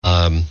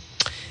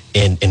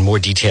in more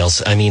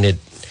details. I mean,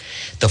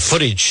 the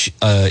footage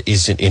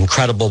is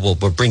incredible.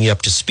 We'll bring you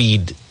up to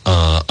speed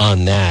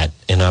on that.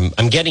 And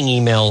I'm getting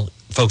email.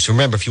 Folks,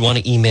 remember, if you want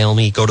to email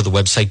me, go to the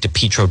website,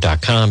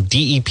 DePetro.com,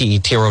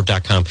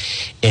 DePetro.com,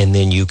 and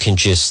then you can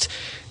just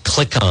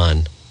click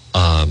on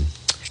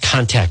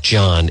Contact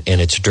John,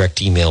 and it's a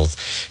direct email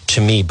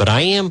to me. But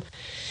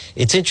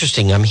it's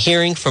interesting. I'm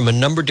hearing from a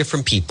number of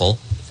different people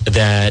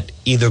that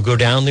either go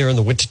down there in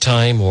the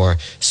wintertime or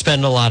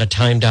spend a lot of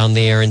time down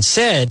there, and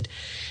said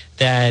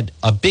that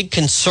a big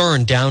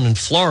concern down in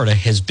Florida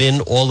has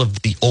been all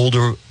of the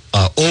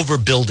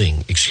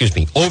overbuilding.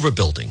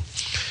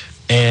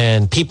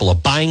 And people are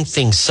buying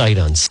things sight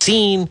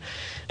unseen.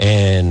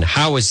 And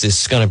how is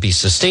this going to be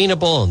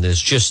sustainable? And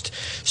there's just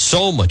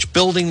so much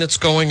building that's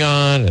going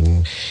on,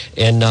 and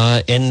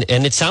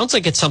it sounds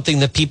like it's something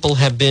that people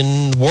have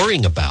been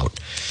worrying about.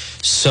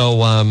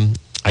 So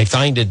I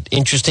find it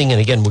interesting,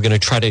 and again, I'm going to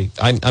try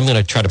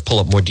to pull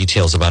up more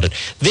details about it.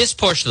 This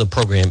portion of the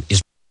program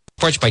is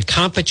brought by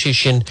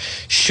Competition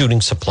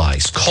Shooting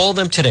Supplies. Call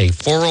them today,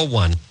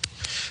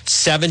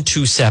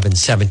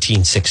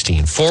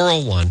 401-727-1716.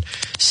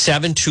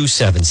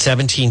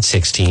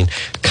 401-727-1716.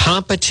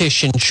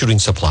 Competition Shooting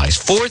Supplies,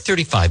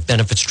 435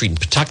 Benefit Street in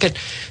Pawtucket.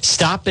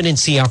 Stop in and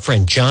see our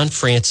friend John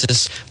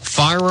Francis,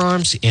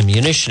 Firearms,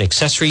 Ammunition,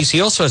 Accessories.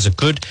 He also has a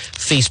good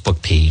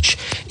Facebook page.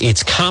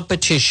 It's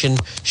Competition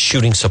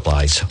Shooting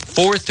Supplies,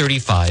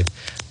 435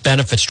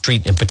 Benefit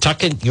Street in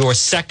Pawtucket. Your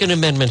Second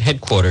Amendment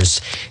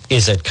headquarters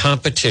is at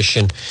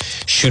Competition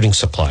Shooting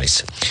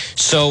Supplies.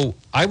 So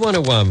I want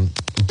to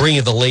bring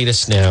you the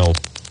latest now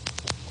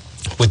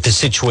with the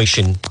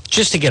situation,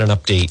 just to get an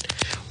update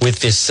with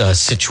this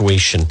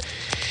situation.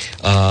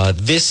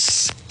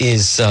 This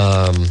is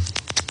they're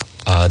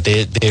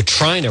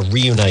trying to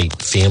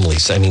reunite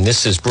families. I mean,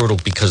 this is brutal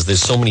because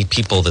there's so many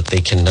people that they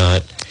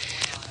cannot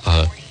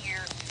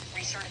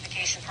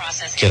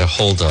get a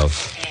hold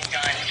of.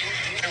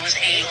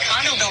 A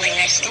condo building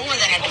next door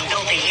that had been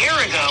built a year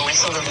ago, and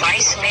so the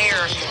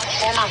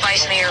former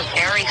vice mayor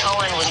Barry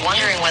Cohen was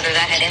wondering whether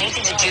that had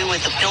anything to do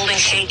with the building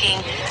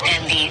shaking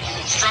and the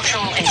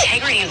structural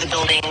integrity of the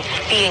building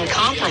being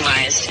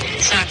compromised.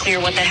 It's not clear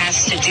what that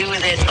has to do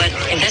with it, but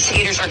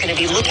investigators are going to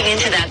be looking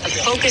into that. The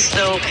focus,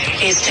 though,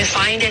 is to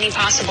find any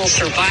possible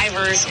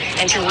survivors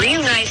and to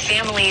reunite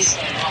families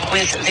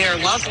with their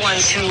loved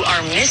ones who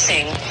are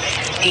missing.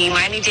 The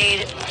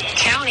Miami-Dade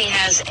County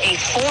has a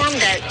form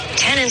that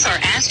tenants are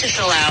asked to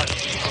fill out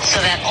so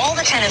that all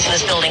the tenants in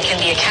this building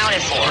can be accounted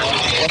for.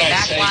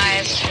 Back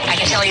live, I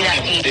can tell you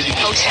that the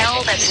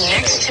hotel that's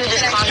next to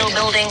this condo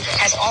building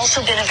has also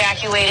been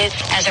evacuated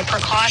as a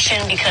precaution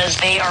because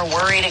they are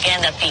worried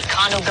again that the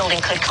condo building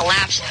could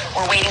collapse.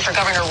 We're waiting for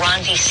Governor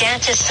Ron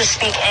DeSantis to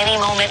speak any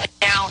moment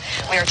now.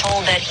 We are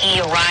told that he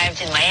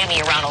arrived in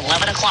Miami around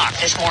 11 o'clock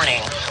this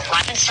morning.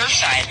 Live in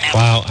Surfside.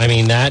 Wow, I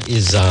mean, that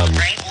is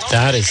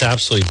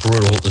absolutely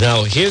brutal.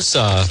 Now, here's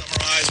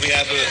we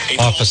have a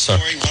Officer.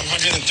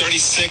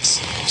 136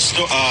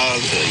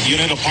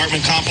 unit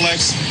apartment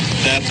complex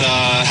that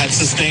had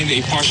sustained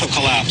a partial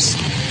collapse.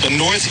 The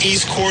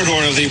northeast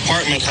corridor of the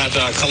apartment had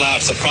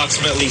collapsed,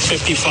 approximately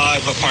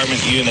 55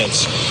 apartment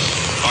units.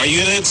 Our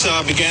units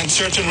began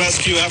search and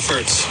rescue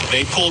efforts.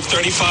 They pulled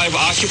 35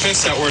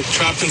 occupants that were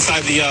trapped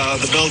inside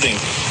the building.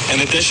 In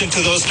addition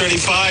to those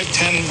 35,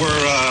 10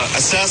 were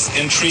assessed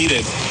and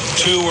treated.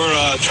 2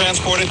 were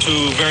transported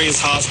to various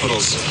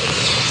hospitals.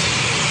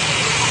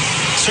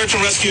 Search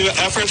and rescue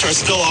efforts are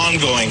still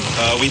ongoing.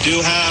 We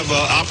do have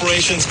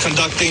operations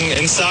conducting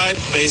inside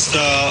based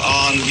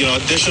on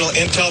additional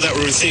intel that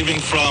we're receiving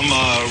from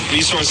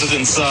resources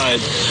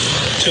inside.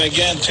 To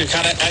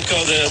kind of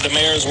echo the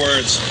mayor's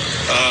words,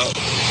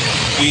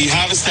 we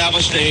have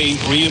established a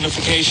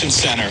reunification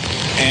center,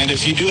 and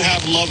if you do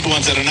have loved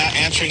ones that are not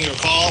answering your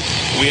call,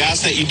 we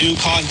ask that you do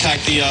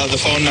contact the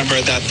phone number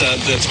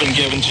that's been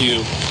given to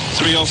you,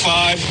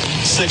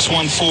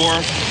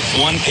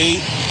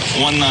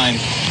 305-614-1819.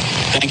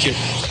 Thank you.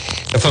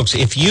 Now, folks,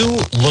 if you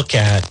look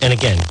at, and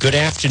again, good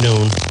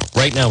afternoon.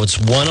 Right now it's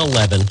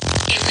 1:11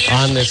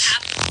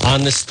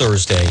 on this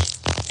Thursday,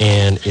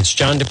 and it's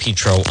John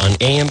DePetro on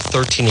AM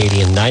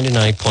 1380 and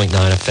 99.9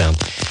 FM.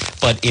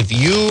 But if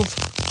you've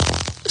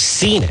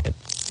seen it,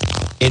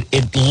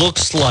 it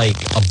looks like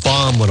a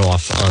bomb went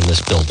off on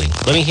this building.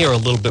 Let me hear a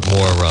little bit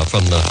more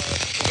from the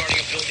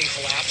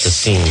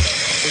scene.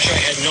 Which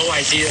I had no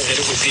idea that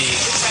it would be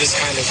this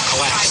kind of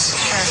collapse.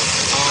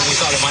 We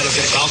thought it might have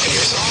been a balcony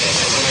or something.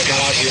 When I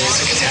got out here,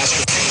 it's a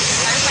catastrophe.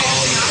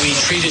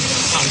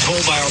 I'm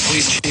told by our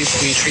police chief,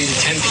 we treated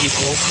 10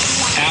 people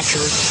after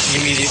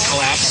the immediate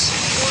collapse.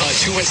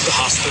 2 went to the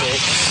hospital.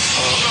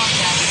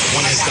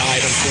 1 has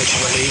died,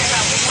 unfortunately.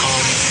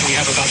 We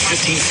have about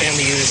 15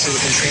 family units that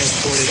have been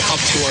transported up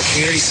to our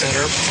community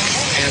center,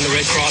 and the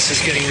Red Cross is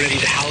getting ready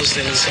to house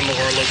them in some of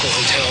our local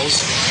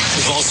hotels.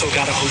 We've also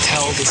got a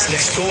hotel that's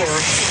next door.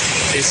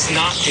 It's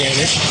not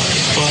damaged,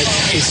 but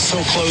it's so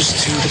close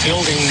to the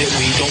building that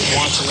we don't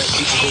want to let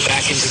people go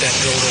back into that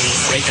building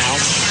right now.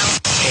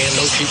 and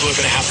those people are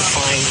going to have to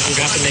we're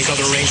going to have to make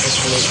other arrangements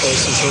for those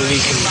folks until we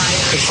can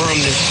confirm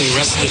that the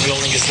rest of the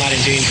building is not in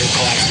danger of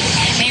collapsing.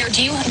 Mayor,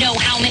 do you know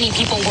how many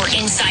people were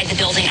inside the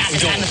building at the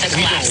time of the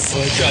collapse?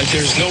 But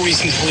there's no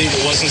reason to believe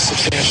it wasn't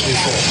substantially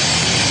full.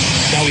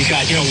 Now we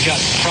got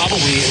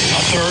probably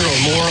a third or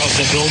more of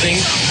the building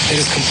that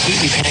is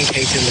completely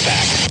pancaked in the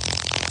back.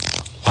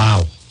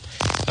 Wow.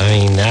 I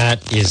mean,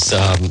 that is,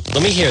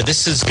 let me hear.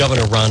 This is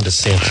Governor Ron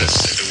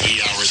DeSantis. The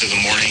wee hours of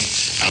the morning,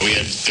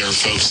 there were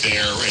folks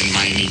there in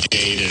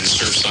Miami-Dade and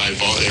Surfside.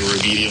 They were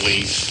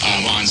immediately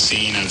on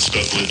scene. I've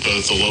spoken with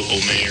both the local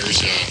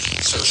mayors,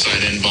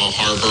 Surfside and Ball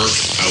Harbor.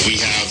 We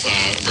have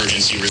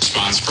emergency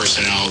response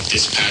personnel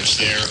dispatched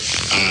there.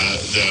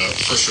 The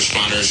first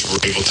responders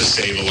were able to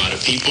save a lot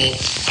of people.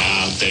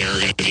 They are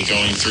going to be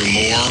going through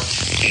more,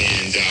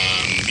 and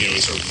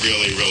it's a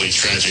really, really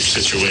tragic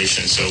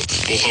situation. So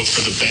we'll hope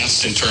for the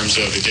best in terms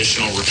of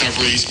additional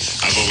recoveries,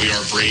 but we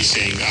are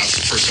bracing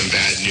for some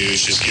bad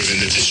news, just given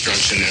the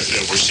destruction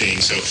that we're seeing.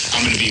 So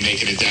I'm going to be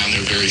making it down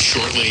there very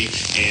shortly,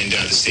 and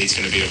the state's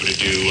going to be able to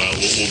do,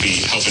 we'll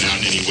be helping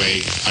out in any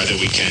way that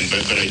we can.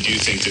 But I do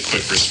think the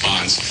quick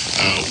response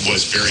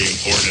was very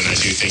important, and I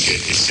do think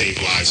it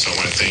saved lives. So I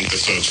want to thank the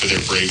folks for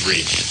their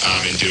bravery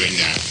in doing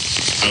that.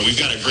 We've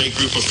got a great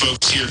group of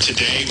folks here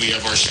today. We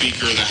have our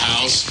Speaker of the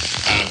House,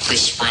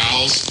 Chris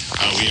Sprouse.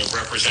 We have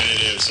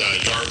Representatives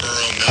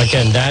Yarborough, Mello.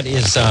 Again, that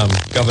is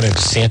Governor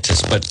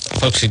DeSantis. But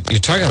folks, you're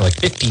talking like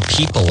 50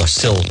 people are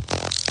still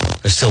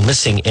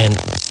missing. And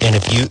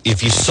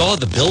if you saw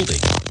the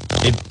building,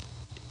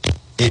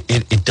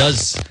 it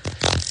does.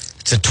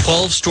 It's a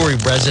 12-story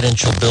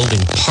residential building,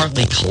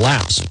 partly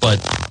collapsed, but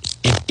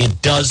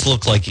it does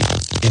look like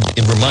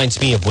it reminds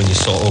me of when you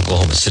saw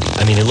Oklahoma City.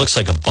 I mean, it looks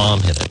like a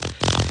bomb hit it.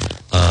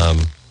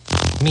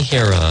 Let me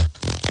hear.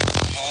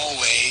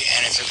 Hallway,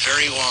 and it's a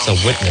very long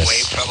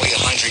hallway, probably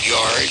 100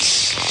 yards,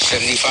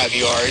 75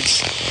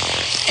 yards,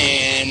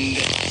 and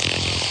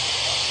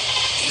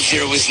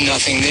there was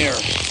nothing there.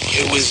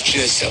 It was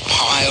just a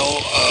pile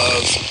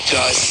of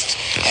dust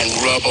and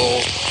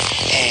rubble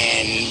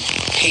and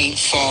paint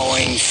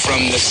falling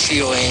from the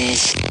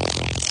ceilings.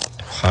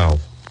 Wow,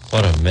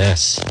 what a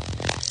mess.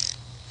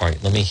 All right,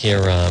 let me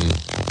hear.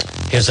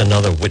 Here's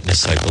another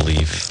witness, I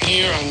believe.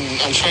 Here,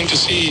 I'm trying to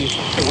see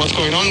what's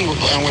going on.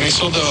 And when I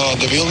saw the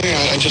building,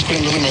 I just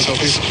couldn't believe myself.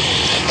 It's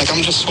like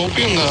I'm just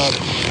hoping that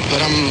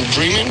I'm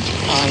dreaming,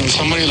 and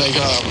somebody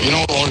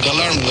or the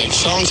alarm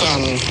sounds,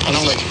 and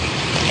I'm like,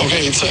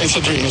 okay, it's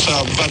a dream. It's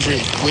a bad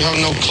dream. We have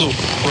no clue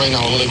right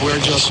now. Like,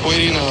 we're just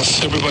waiting as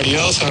everybody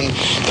else, and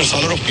there's a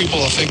lot of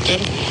people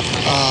affected.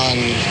 And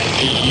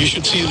you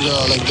should see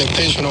the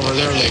tension over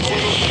there. Like,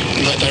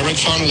 the direct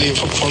family.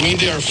 For me,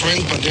 they are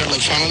friends, but they're like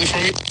family for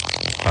me.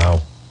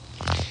 Wow.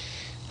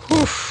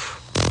 Whew.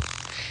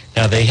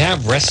 Now, they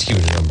have rescued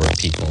a number of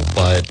people,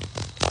 but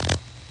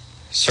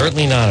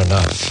certainly not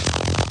enough.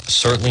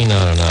 Certainly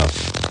not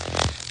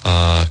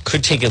enough.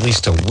 Could take at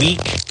least a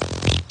week.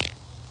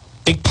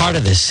 Big part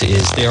of this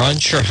is they're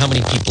unsure how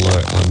many people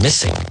are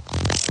missing.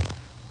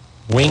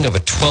 Wing of a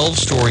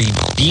 12-story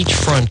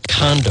beachfront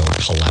condo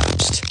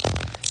collapsed.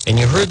 And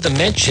you heard them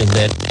mention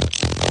that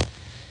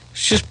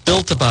it's just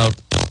built about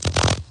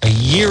a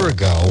year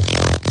ago,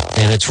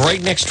 and it's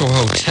right next to a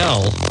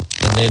hotel,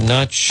 and they're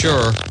not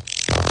sure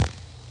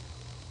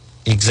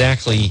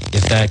exactly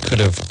if that could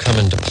have come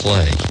into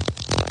play.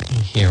 Let me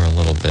hear a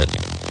little bit.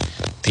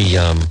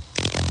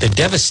 The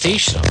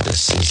devastation of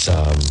this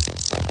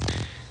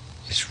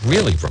is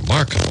really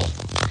remarkable.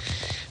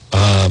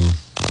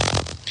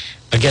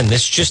 Again,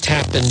 this just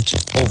happened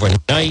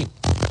overnight.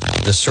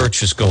 The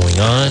search is going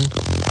on,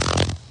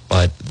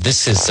 but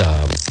this is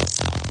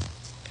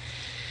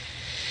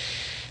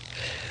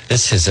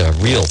a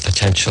real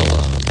potential.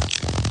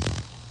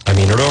 I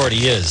mean, it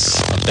already is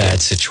a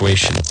bad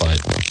situation, but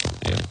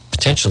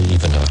potentially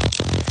even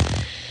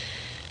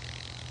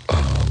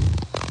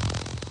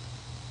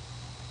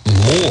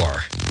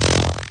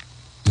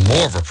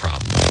more of a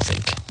problem, I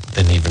think,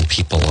 than even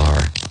people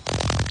are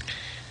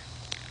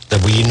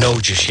that we know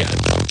just yet.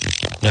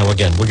 Now,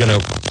 again, we're going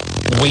to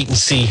wait and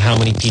see how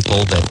many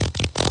people that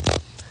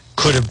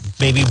could have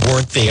maybe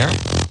weren't there,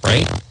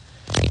 right?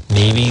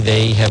 Maybe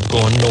they have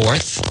gone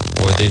north,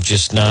 or they're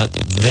just not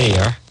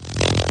there.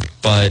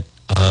 But,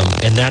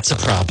 and that's a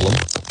problem.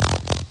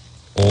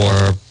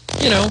 Or,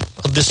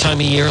 this time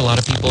of year, a lot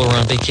of people are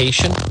on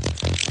vacation.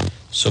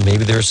 So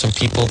maybe there are some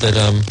people that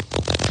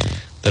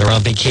are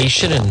on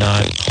vacation and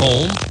not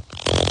home.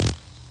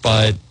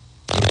 But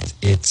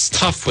it's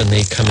tough when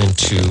they come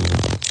into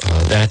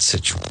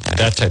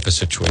that type of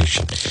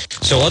situation.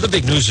 So other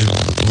big news is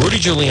Rudy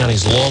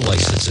Giuliani's law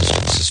license has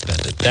been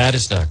suspended. That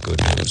is not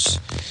good news.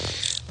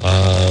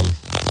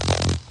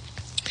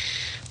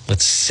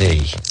 Let's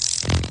see.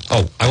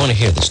 Oh, I want to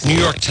hear this. New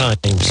York Times,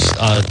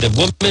 the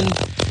woman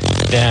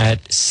that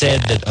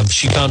said that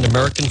she found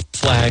American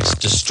flags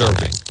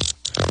disturbing.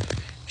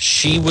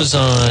 She was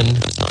on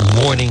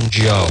Morning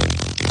Joe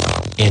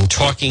and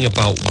talking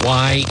about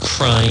why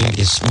crime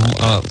is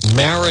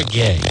Mara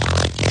Gay.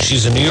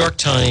 She's a New York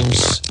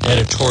Times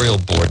editorial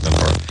board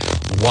member.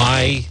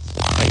 Why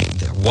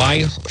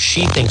why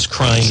she thinks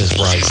crime is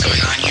rising. What's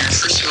going on here?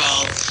 First of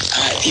all,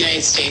 the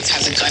United States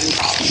has a gun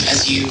problem,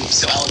 as you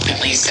so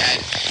eloquently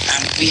said.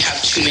 We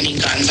have too many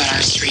guns on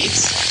our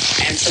streets,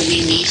 and so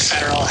we need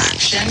federal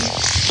action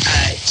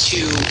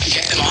to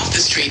get them off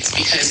the streets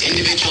because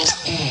individuals...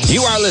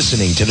 You are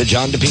listening to the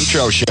John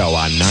DePetro Show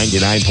on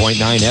 99.9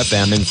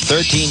 FM and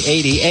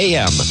 1380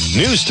 AM.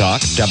 News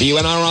Talk,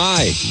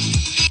 WNRI.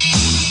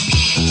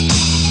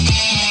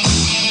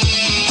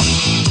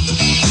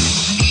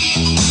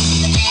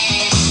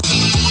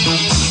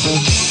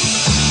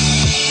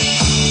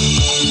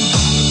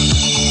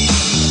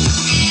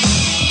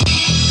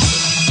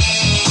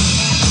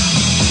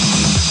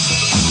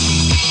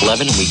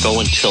 11, we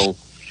go until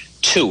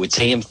 2. It's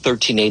AM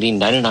 1380,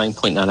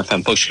 99.9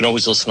 FM. Folks, you can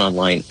always listen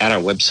online at our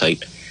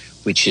website,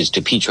 which is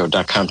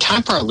DePetro.com.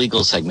 Time for our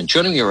legal segment.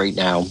 Joining me right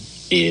now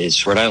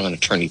is Rhode Island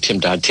attorney Tim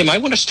Dodd. Tim, I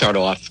want to start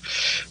off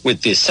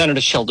with the Senator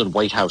Sheldon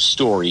Whitehouse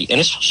story,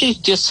 and especially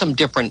just some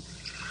different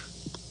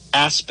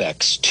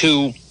aspects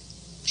to...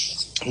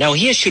 Now,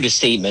 he issued a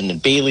statement,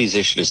 and Bailey's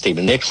issued a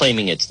statement. They're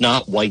claiming it's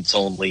not whites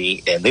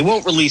only, and they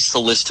won't release the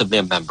list of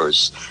their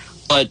members.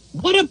 But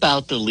what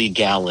about the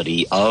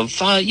legality of,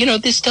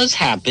 this does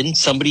happen.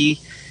 Somebody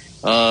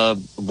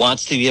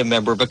wants to be a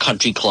member of a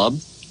country club,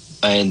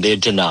 and they're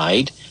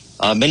denied.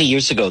 Many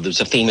years ago, there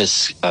was a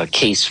famous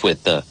case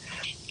with a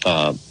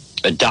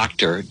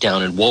doctor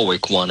down in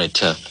Warwick wanted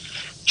to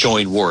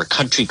join Warwick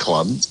Country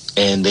Club,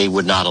 and they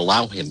would not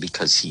allow him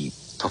because he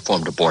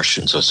performed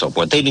abortions or so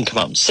forth. They didn't come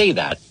out and say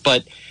that.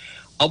 But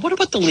what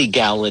about the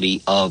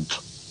legality of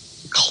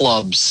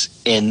clubs?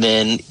 And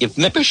then if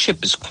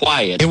membership is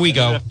quiet... Here we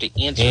go.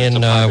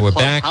 And we're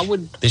back.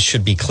 This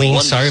should be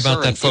clean. Sorry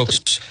about that,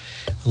 folks.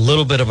 A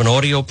little bit of an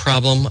audio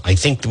problem. I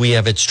think we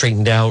have it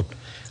straightened out.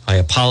 I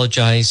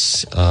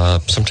apologize.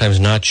 Sometimes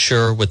not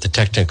sure what the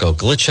technical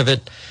glitch of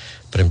it,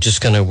 but I'm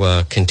just going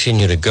to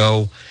continue to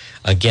go.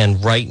 Again,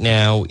 right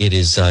now it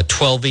is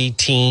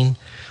 12:18,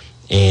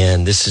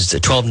 and this is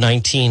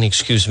 12:19,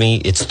 excuse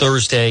me. It's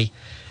Thursday,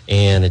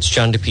 and it's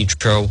John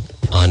DePetro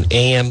on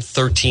AM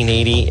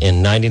 1380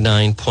 and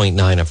 99.9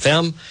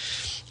 FM.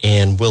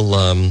 And we'll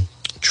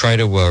try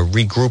to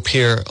regroup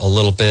here a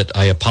little bit.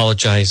 I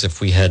apologize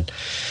if we had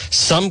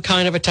some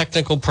kind of a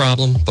technical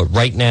problem, but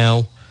right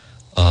now,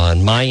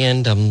 on my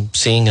end, I'm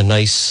seeing a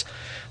nice,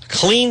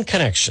 clean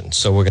connection.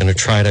 So we're going to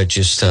try to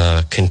just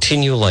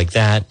continue like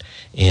that.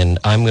 And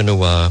I'm going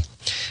to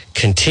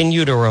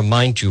continue to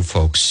remind you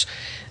folks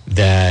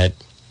that,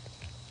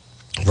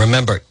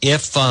 remember,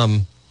 if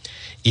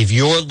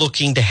you're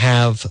looking to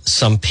have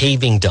some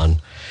paving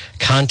done,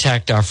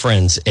 contact our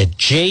friends at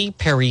J.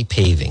 Perry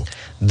Paving.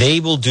 They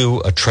will do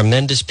a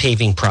tremendous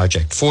paving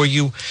project for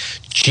you.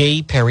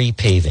 J. Perry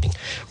Paving.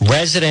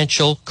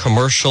 Residential,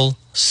 commercial,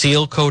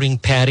 seal coating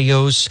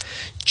patios,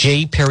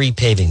 J. Perry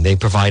Paving. They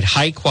provide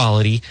high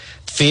quality,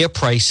 fair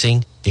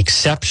pricing,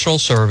 exceptional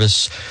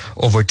service,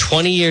 over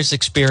 20 years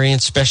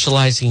experience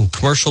specializing in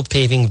commercial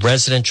paving,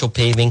 residential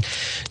paving.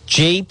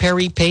 J.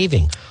 Perry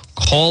Paving.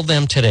 Call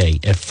them today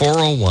at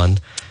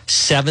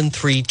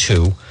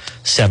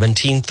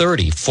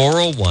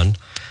 401-732-1730.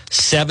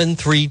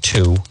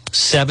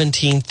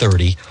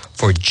 401-732-1730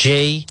 for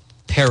J.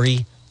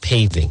 Perry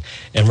Paving.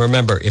 And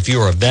remember, if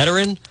you're a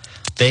veteran,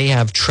 they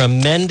have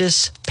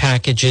tremendous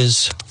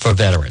packages for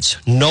veterans.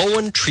 No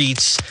one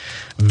treats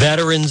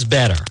veterans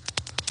better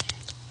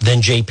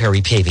than J.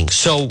 Perry Paving.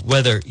 So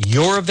whether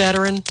you're a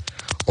veteran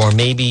or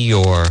maybe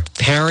your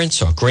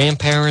parents or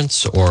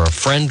grandparents or a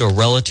friend or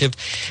relative,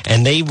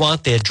 and they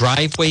want their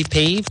driveway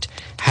paved,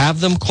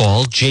 have them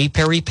call J.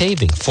 Perry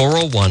Paving,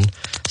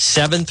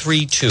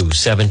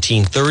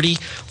 401-732-1730,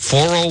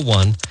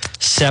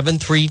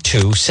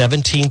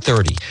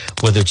 401-732-1730.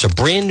 Whether it's a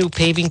brand new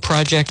paving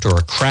project or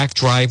a cracked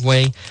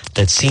driveway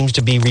that seems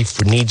to be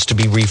needs to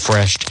be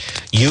refreshed,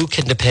 you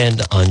can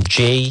depend on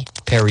J.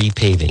 Perry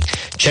Paving.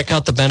 Check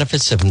out the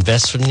benefits of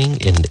investing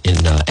in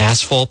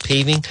asphalt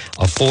paving.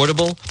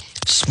 Affordable,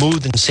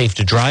 smooth and safe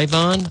to drive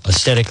on,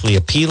 aesthetically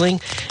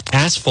appealing.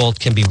 Asphalt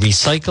can be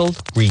recycled,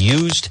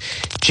 reused.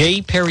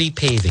 J. Perry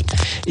Paving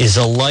is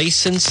a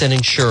licensed and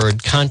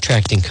insured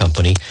contracting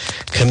company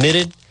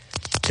committed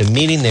to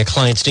meeting their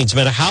clients' needs,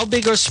 no matter how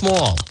big or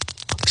small.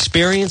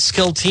 Experienced,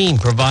 skilled team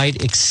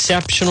provide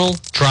exceptional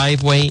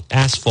driveway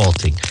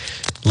asphalting.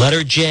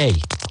 Letter J.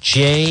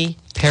 J.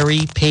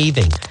 Perry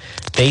Paving.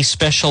 They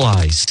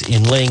specialize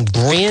in laying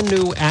brand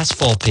new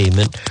asphalt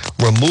pavement,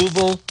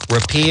 removal,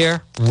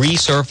 repair,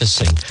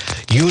 resurfacing.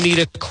 You need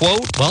a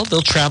quote? Well,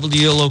 they'll travel to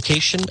your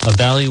location,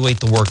 evaluate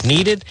the work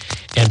needed,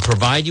 and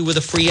provide you with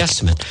a free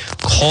estimate.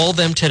 Call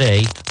them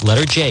today.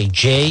 Letter J.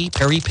 J.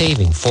 Perry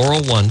Paving,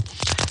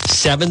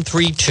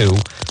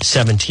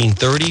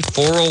 401-732-1730,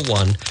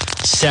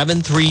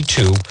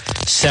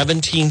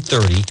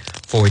 401-732-1730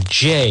 for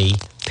J.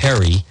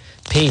 Perry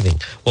Paving.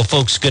 Well,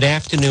 folks, good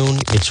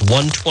afternoon. It's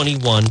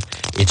 1:21.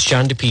 It's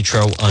John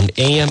DePetro on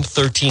AM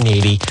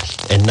 1380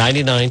 and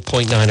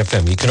 99.9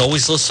 FM. You can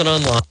always listen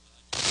online,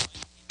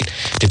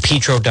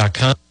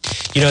 DePetro.com.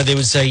 You know, there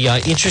was a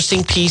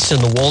interesting piece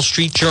in the Wall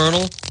Street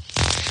Journal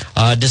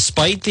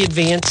Despite the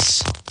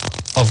advance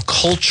of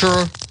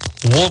culture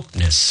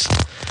wokeness,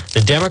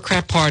 the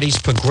Democrat Party's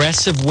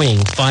progressive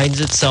wing finds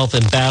itself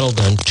embattled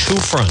on two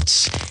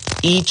fronts,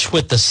 each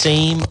with the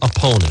same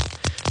opponent,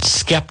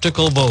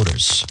 skeptical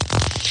voters.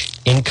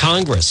 In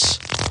Congress,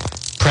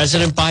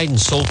 President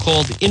Biden's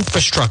so-called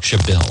infrastructure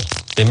bill,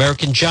 the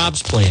American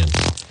Jobs Plan,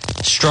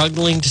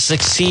 struggling to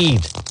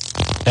succeed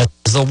as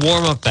the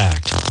warm-up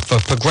act for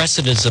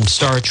progressivism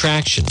star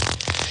attraction.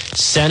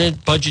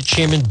 Senate Budget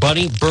Chairman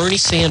Bernie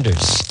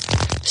Sanders,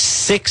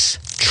 $6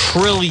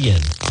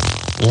 trillion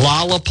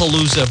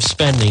lollapalooza of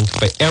spending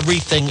for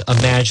everything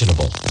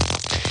imaginable.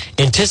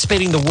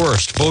 Anticipating the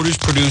worst, voters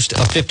produced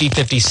a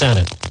 50-50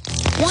 Senate.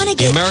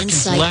 The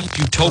American left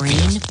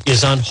utopia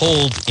is on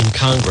hold in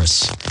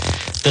Congress.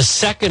 The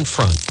second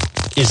front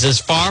is as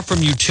far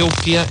from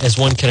utopia as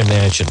one can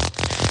imagine.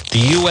 The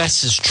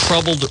U.S. has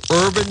troubled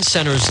urban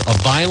centers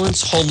of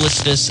violence,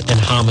 homelessness, and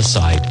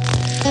homicide.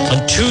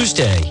 On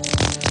Tuesday,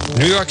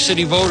 New York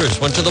City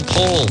voters went to the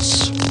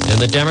polls in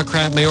the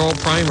Democrat mayoral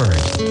primary.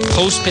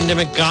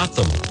 Post-pandemic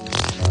Gotham.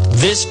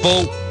 This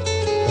vote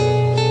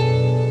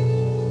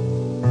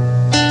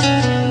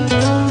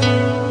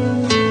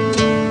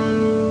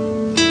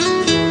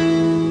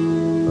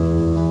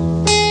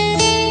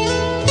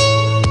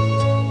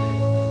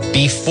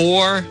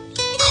before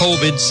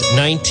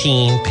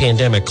COVID-19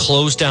 pandemic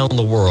closed down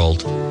the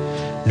world,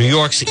 New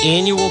York's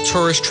annual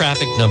tourist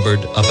traffic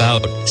numbered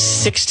about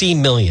 60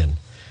 million.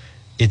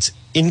 It's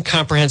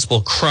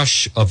incomprehensible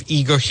crush of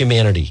eager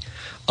humanity.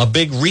 A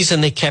big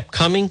reason they kept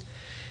coming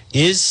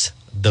is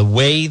the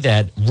way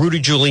that Rudy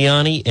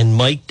Giuliani and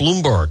Mike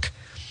Bloomberg,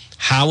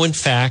 how in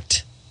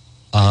fact,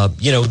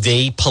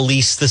 they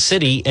policed the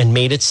city and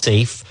made it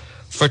safe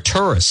for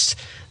tourists.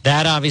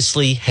 That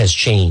obviously has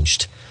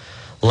changed.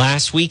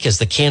 Last week, as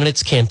the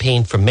candidates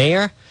campaigned for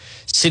mayor,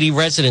 city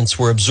residents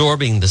were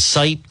absorbing the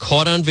sight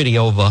caught on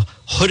video of a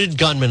hooded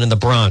gunman in the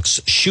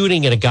Bronx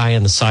shooting at a guy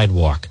on the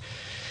sidewalk.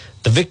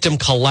 The victim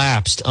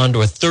collapsed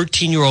onto a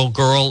 13-year-old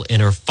girl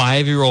and her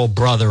 5-year-old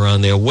brother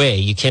on their way,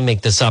 you can't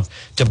make this up,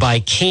 to buy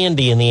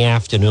candy in the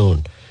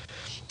afternoon.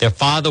 Their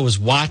father was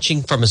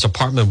watching from his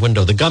apartment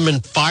window. The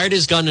gunman fired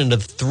his gun and the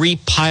three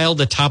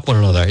piled atop one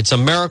another. It's a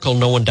miracle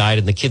no one died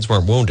and the kids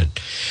weren't wounded.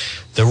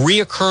 The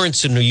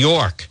reoccurrence in New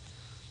York,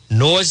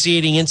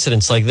 nauseating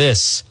incidents like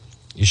this,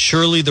 is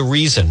surely the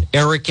reason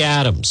Eric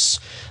Adams,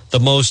 the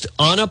most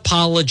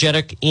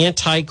unapologetic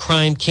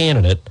anti-crime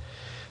candidate,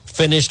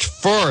 finished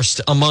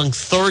first among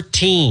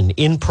 13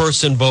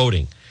 in-person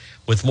voting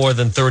with more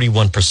than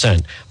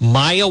 31%.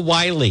 Maya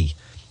Wiley,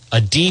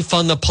 a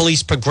defund the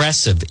police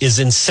progressive, is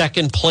in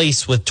second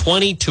place with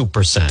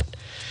 22%.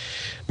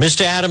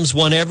 Mr. Adams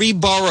won every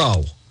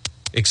borough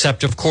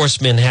except, of course,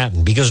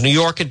 Manhattan, because New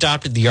York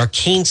adopted the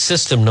arcane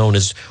system known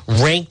as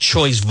ranked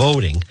choice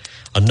voting,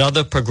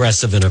 another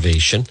progressive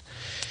innovation.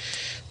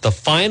 The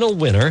final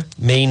winner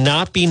may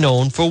not be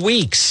known for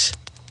weeks.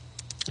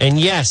 And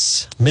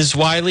yes, Ms.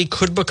 Wiley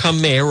could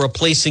become mayor,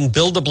 replacing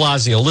Bill de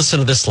Blasio, listen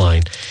to this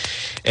line,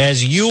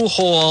 as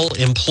U-Haul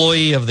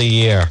Employee of the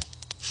Year.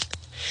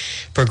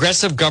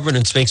 Progressive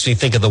governance makes me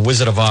think of the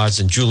Wizard of Oz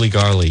and Judy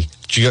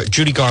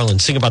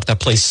Garland sing about that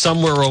place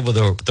somewhere over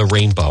the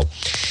rainbow.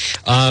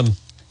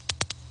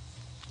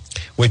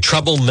 Where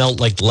trouble melt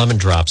like lemon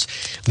drops.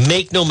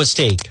 Make no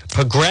mistake,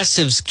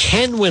 progressives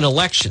can win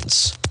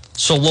elections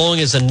so long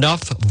as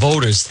enough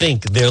voters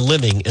think they're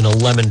living in a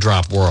lemon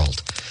drop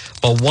world.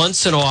 But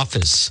once in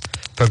office,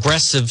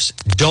 progressives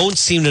don't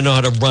seem to know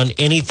how to run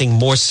anything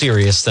more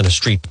serious than a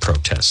street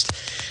protest.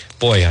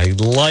 Boy, I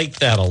like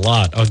that a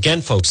lot.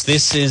 Again, folks,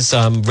 this is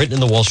written in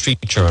the Wall Street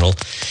Journal.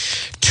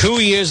 2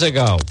 years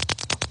ago,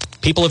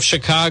 people of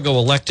Chicago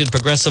elected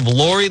progressive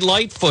Lori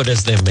Lightfoot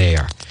as their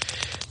mayor.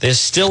 They're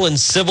still in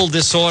civil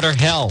disorder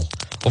hell.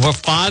 Over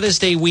Father's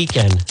Day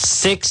weekend,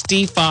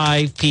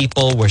 65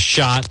 people were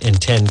shot and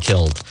 10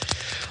 killed.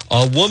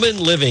 A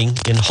woman living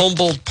in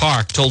Humboldt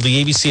Park told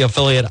the ABC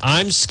affiliate,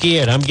 "I'm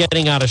scared. I'm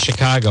getting out of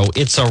Chicago.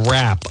 It's a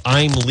wrap.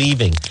 I'm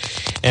leaving."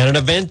 At an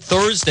event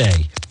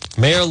Thursday,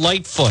 Mayor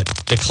Lightfoot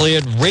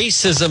declared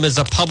racism is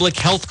a public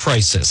health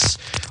crisis,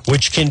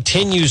 which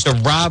continues to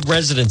rob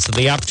residents of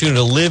the opportunity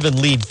to live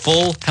and lead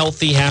full,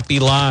 healthy, happy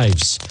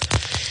lives.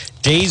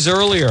 Days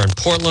earlier in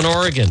Portland,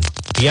 Oregon,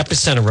 the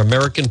epicenter of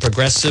American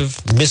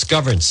progressive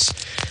misgovernance,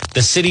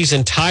 the city's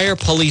entire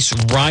police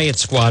riot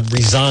squad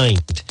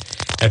resigned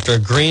after a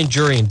grand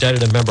jury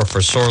indicted a member for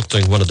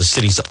assaulting one of the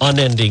city's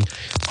unending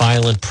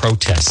violent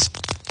protests.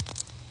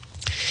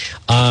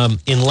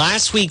 In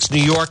last week's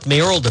New York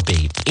mayoral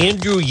debate,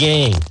 Andrew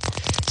Yang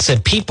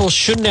said people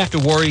shouldn't have to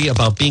worry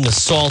about being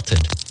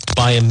assaulted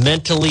by a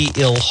mentally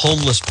ill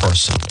homeless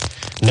person.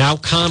 Now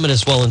common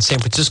as well in San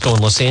Francisco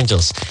and Los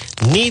Angeles.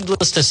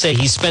 Needless to say,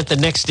 he spent the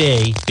next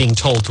day being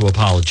told to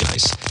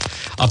apologize.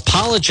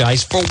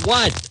 Apologize for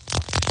what?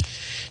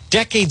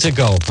 Decades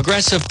ago,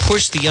 progressive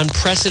pushed the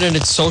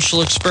unprecedented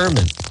social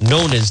experiment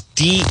known as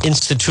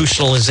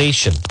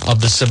deinstitutionalization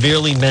of the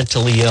severely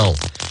mentally ill.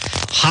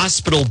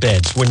 Hospital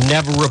beds were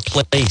never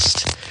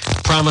replaced.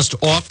 Promised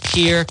off-site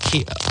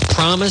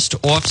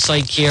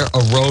care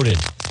eroded.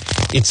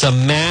 It's a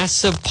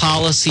massive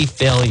policy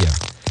failure,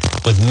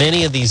 with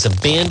many of these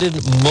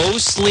abandoned,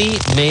 mostly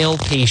male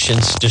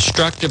patients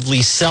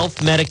destructively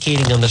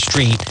self-medicating on the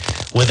street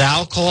with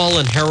alcohol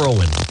and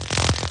heroin.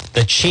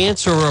 The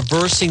chance of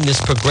reversing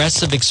this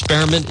progressive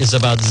experiment is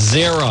about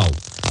zero.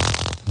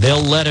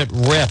 They'll let it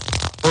rip.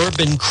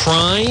 Urban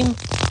crime?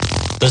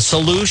 The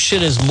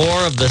solution is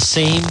more of the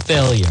same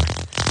failure.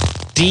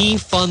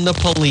 Defund the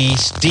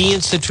police,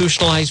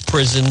 deinstitutionalize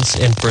prisons,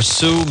 and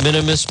pursue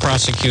minimalist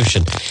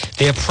prosecution.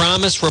 Their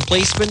promised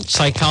replacement,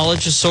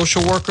 psychologists,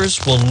 social workers,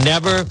 will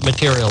never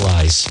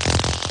materialize.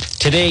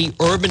 Today,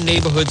 urban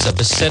neighborhoods are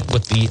beset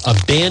with the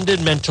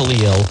abandoned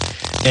mentally ill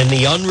and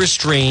the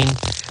unrestrained,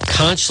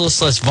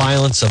 conscienceless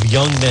violence of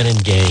young men in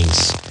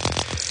gangs.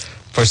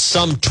 For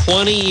some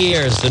 20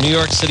 years, the New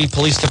York City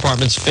Police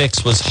Department's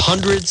fix was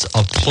hundreds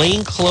of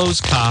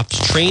plainclothes cops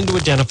trained to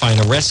identify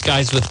and arrest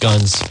guys with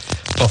guns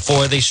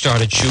before they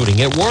started shooting.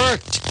 It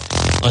worked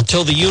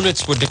until the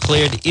units were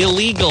declared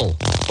illegal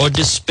or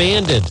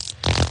disbanded.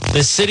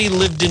 The city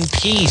lived in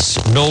peace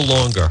no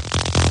longer.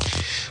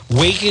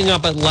 Waking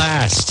up at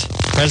last,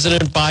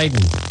 President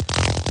Biden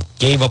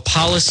gave a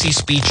policy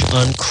speech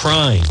on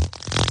crime,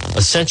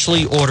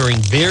 essentially ordering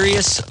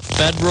various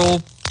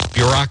federal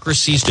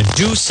bureaucracies to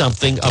do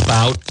something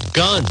about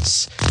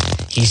guns.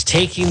 He's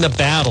taking the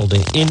battle to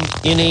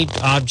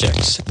innate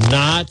objects,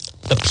 not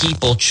the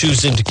people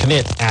choosing to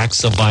commit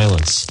acts of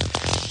violence.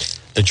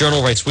 The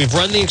Journal writes, we've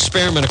run the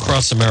experiment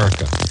across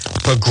America.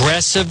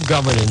 Progressive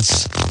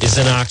governance is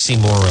an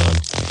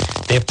oxymoron.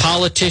 Their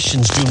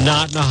politicians do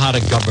not know how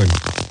to govern.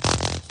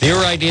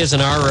 Their ideas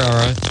in our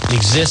era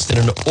exist in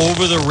an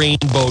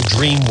over-the-rainbow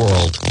dream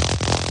world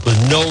with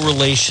no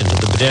relation to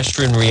the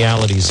pedestrian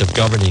realities of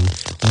governing,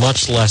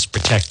 much less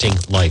protecting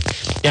life.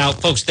 Now,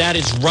 folks, that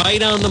is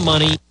right on the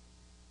money.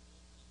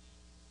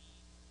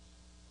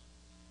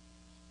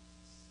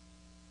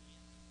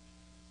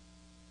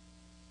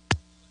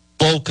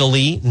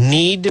 Locally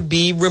need to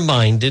be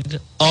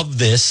reminded of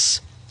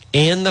this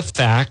and the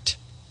fact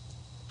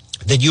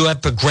that you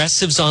have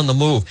progressives on the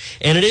move.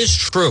 And it is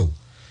true.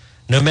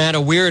 No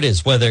matter where it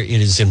is, whether it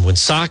is in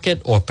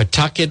Woonsocket or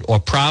Pawtucket or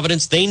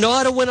Providence, they know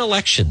how to win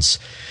elections.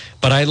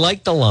 But I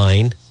like the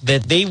line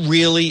that they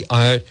really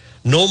are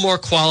no more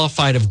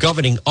qualified of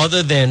governing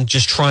other than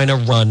just trying to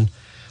run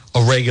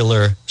a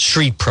regular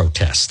street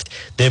protest.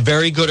 They're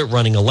very good at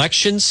running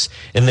elections,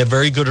 and they're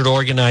very good at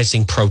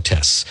organizing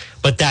protests.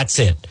 But that's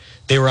it.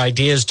 Their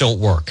ideas don't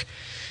work.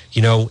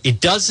 You know, it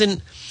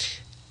doesn't...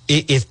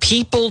 If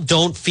people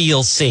don't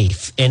feel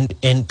safe and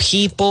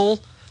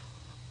people,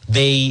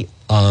 they...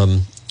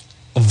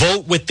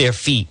 vote with their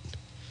feet.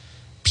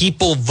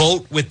 People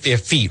vote with their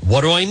feet.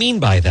 What do I mean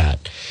by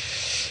that?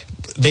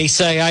 They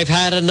say, I've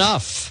had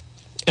enough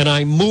and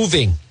I'm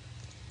moving.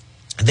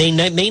 They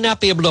may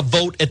not be able to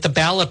vote at the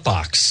ballot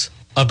box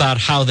about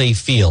how they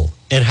feel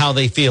and how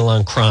they feel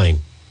on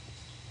crime.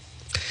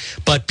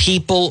 But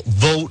people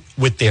vote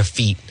with their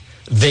feet.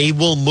 They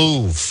will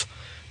move.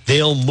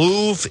 They'll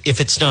move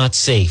if it's not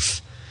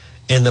safe.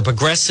 And the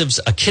progressives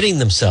are kidding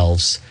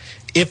themselves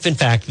if, in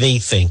fact, they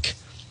think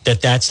that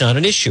that's not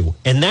an issue.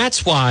 And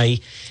that's why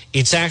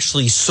it's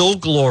actually so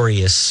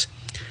glorious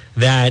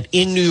that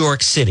in New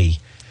York City,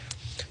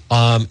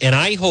 and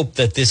I hope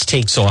that this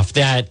takes off,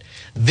 that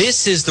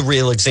this is the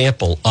real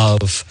example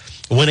of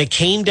when it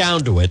came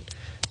down to it,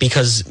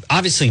 because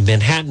obviously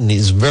Manhattan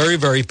is very,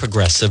 very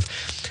progressive.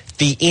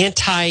 The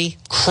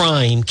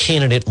anti-crime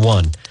candidate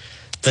won.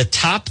 The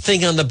top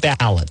thing on the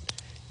ballot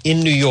in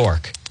New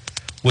York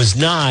was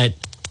not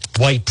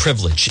white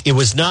privilege. It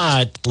was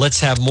not, let's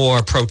have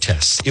more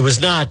protests. It was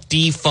not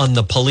defund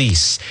the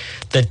police.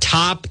 The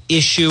top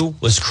issue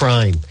was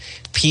crime.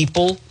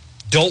 People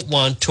don't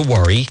want to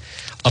worry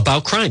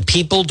about crime.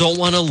 People don't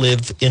want to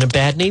live in a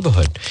bad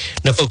neighborhood.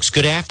 Now, folks,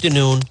 good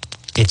afternoon.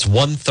 It's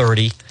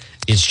 1:30.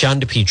 It's John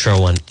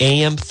DePetro on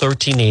AM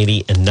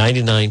 1380 and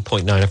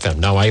 99.9 FM.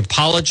 Now, I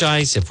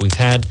apologize if we've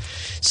had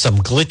some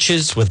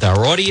glitches with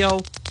our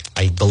audio.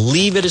 I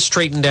believe it is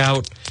straightened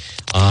out.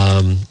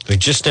 We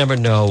just never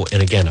know.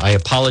 And again, I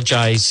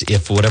apologize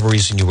if for whatever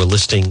reason you were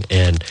listening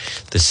and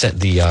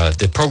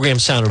the program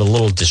sounded a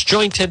little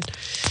disjointed.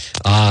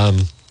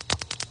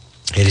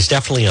 It is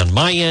definitely on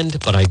my end,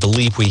 but I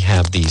believe we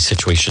have the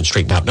situation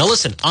straightened out. Now,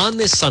 listen, on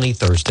this sunny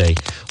Thursday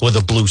with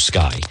a blue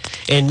sky,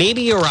 and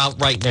maybe you're out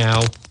right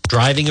now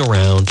driving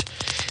around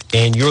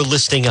and you're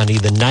listening on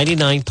either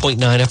 99.9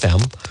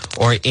 FM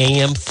or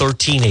AM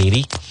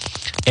 1380,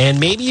 and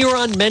maybe you're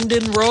on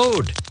Mendon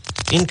Road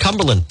in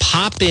Cumberland.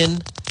 Pop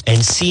in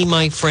and see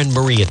my friend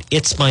Marie at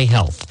It's My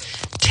Health,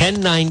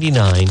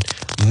 1099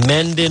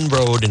 Mendon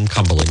Road in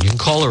Cumberland. You can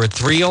call her at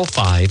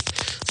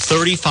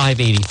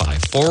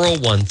 305-3585,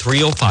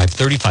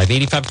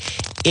 401-305-3585.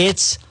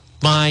 It's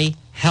My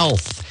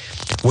Health,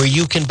 where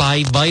you can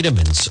buy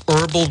vitamins,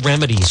 herbal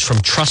remedies from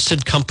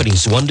trusted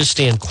companies who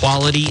understand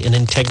quality and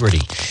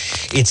integrity.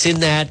 It's in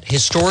that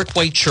historic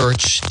white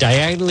church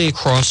diagonally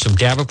across from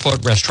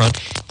Davenport Restaurant.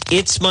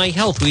 It's My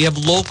Health. We have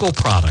local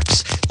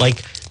products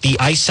like the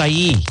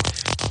acai,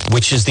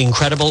 which is the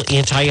incredible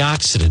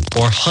antioxidant,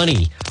 or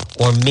honey,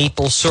 or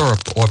maple syrup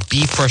or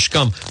beef fresh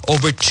gum.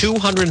 Over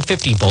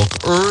 250 bulk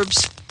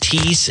herbs,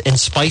 teas, and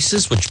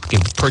spices, which can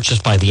be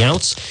purchased by the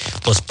ounce,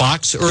 plus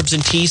box herbs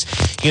and teas.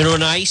 You know,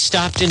 when I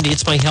stopped into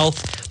It's My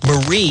Health,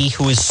 Marie,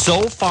 who is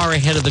so far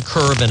ahead of the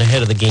curve and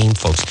ahead of the game,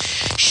 folks,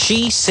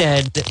 she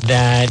said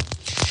that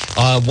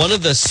one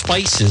of the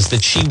spices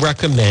that she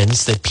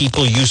recommends that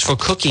people use for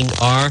cooking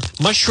are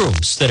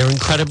mushrooms that are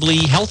incredibly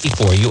healthy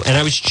for you. And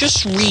I was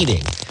just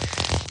reading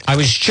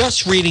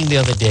the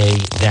other day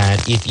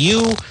that if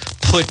you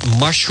put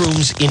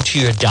mushrooms into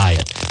your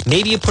diet,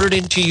 maybe you put it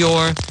into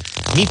your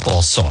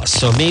meatball sauce,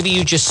 so maybe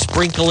you just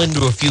sprinkle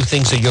into a few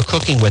things that you're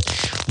cooking with,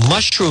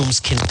 mushrooms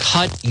can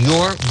cut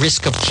your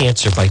risk of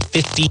cancer by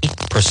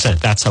 50%.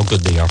 That's how good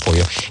they are for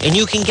you. And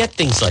you can get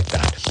things like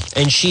that.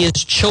 And she has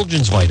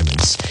children's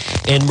vitamins.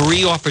 And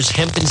Marie offers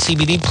hemp and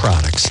CBD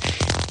products.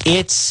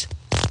 It's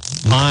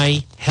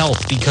My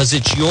Health, because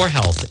it's your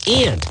health.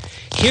 And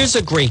here's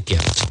a great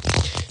gift.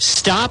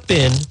 Stop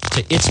in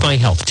to It's My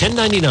Health,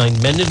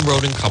 1099 Mendon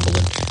Road in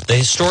Cumberland, the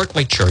historic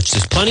white church.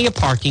 There's plenty of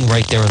parking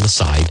right there on the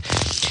side.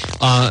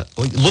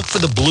 Look for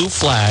the blue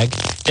flag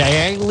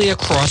diagonally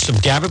across from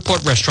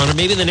Davenport Restaurant, or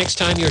maybe the next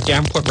time you're at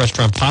Davenport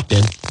Restaurant, pop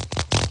in.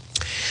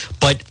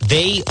 But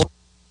they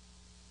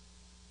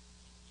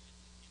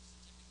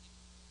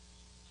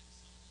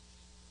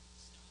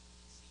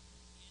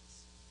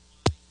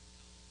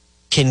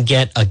can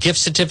get a gift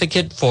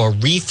certificate for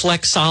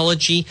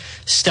reflexology.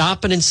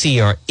 Stop in and see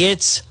her.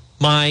 It's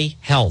My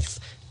Health,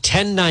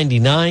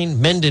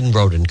 1099 Mendon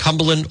Road in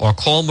Cumberland, or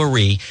call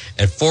Marie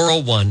at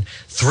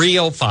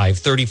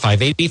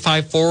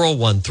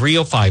 401-305-3585,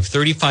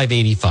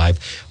 401-305-3585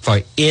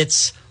 for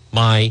It's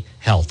My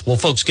Health. Well,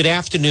 folks, good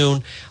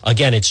afternoon.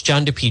 Again, it's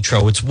John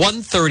DePetro. It's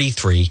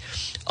 1:33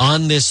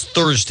 on this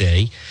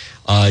Thursday,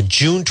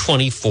 June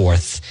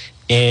 24th.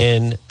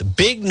 And the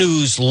big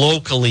news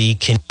locally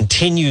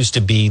continues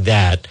to be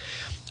that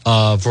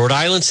Rhode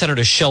Island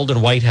Senator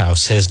Sheldon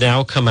Whitehouse has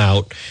now come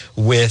out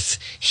with,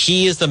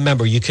 he is the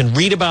member. You can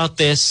read about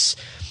this.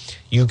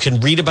 You can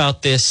read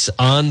about this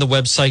on the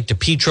website,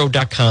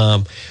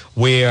 DePetro.com,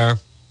 where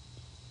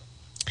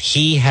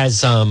he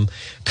has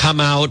come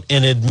out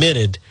and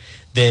admitted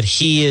that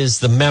he is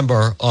the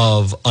member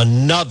of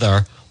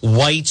another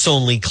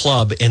whites-only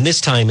club, and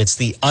this time it's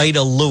the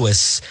Ida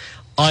Lewis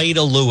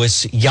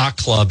Yacht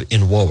Club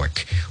in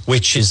Warwick,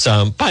 which is,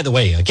 by the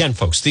way, again,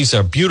 folks, these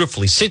are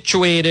beautifully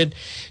situated.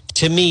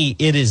 To me,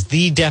 it is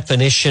the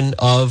definition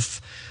of,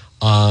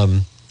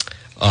 you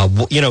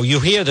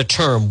hear the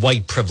term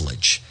white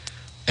privilege.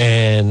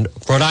 And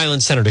Rhode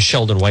Island Senator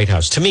Sheldon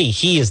Whitehouse, to me,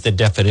 he is the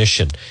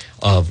definition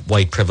of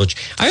white privilege.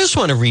 I also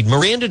want to read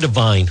Miranda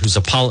Devine, who's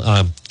a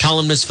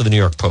columnist for the New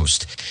York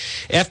Post.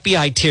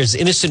 FBI tears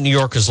innocent New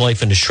Yorker's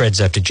life into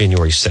shreds after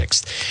January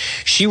 6th.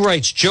 She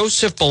writes,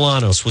 Joseph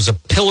Bolanos was a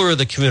pillar of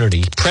the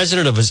community,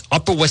 president of his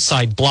Upper West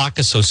Side Block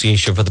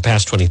Association for the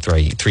past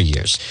 23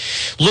 years.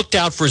 Looked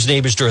out for his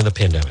neighbors during the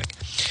pandemic.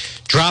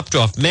 Dropped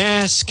off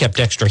masks, kept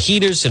extra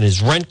heaters in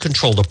his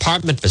rent-controlled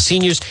apartment for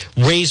seniors,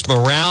 raised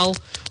morale,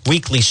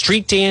 weekly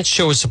street dance,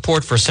 show his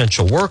support for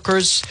essential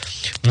workers,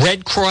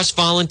 Red Cross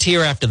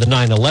volunteer after the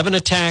 9/11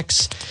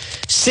 attacks,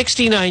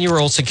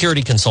 69-year-old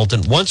security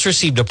consultant, once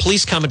received a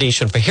police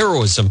commendation for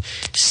heroism,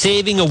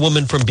 saving a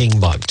woman from being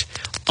mugged.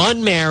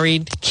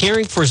 Unmarried,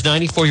 caring for his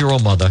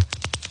 94-year-old mother,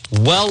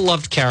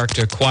 well-loved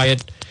character,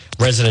 quiet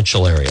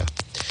residential area.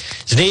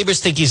 His neighbors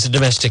think he's a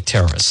domestic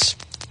terrorist.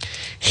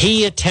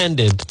 He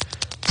attended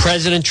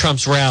President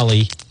Trump's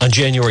rally on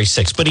January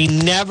 6th, but he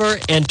never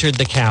entered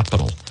the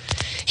Capitol.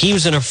 He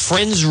was in a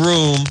friend's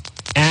room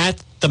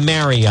at the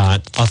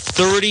Marriott, a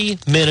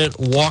 30-minute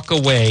walk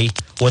away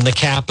when the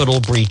Capitol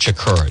breach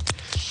occurred.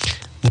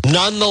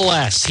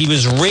 Nonetheless, he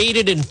was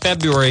raided in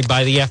February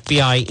by the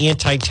FBI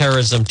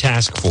Anti-Terrorism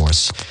Task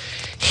Force,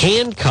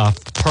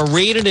 handcuffed,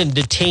 paraded, and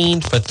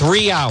detained for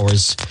 3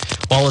 hours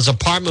while his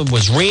apartment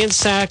was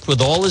ransacked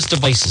with all his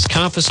devices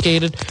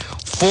confiscated.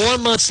 4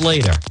 months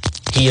later,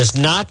 he has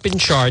not been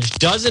charged,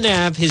 doesn't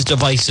have his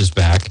devices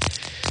back,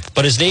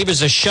 but his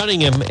neighbors are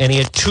shunning him, and he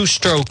had 2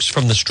 strokes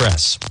from the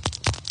stress.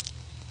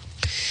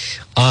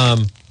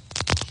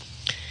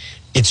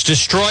 It's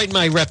destroyed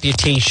my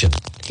reputation,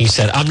 he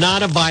said. I'm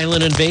not a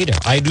violent invader.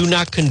 I do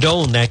not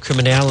condone that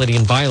criminality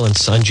and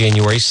violence on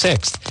January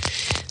 6th.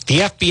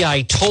 The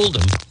FBI told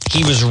him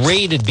he was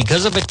raided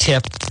because of a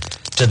tip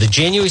to the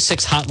January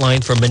 6th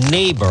hotline from a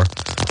neighbor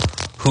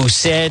who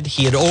said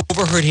he had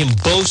overheard him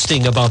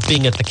boasting about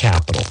being at the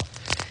Capitol.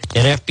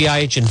 An FBI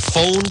agent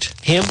phoned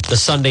him the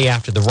Sunday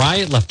after the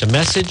riot, left a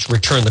message,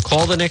 returned the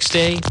call the next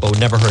day, but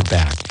never heard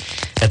back.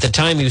 At the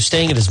time, he was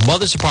staying at his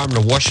mother's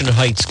apartment in Washington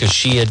Heights because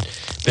she had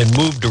been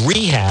moved to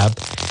rehab.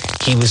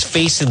 He was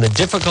facing the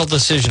difficult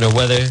decision of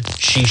whether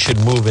she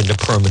should move into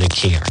permanent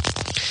care.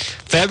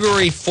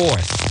 February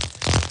 4th,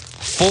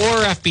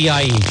 4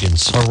 FBI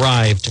agents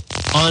arrived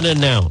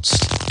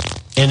unannounced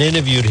and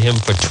interviewed him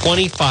for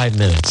 25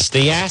 minutes.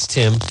 They asked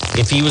him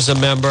if he was a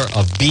member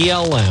of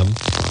BLM,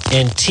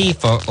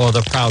 Antifa, or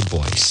the Proud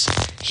Boys.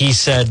 He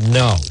said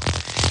no.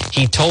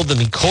 He told them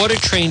he caught a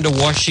train to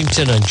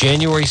Washington on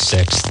January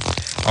 6th,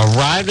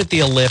 arrived at the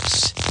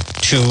Ellipse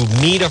to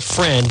meet a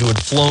friend who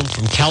had flown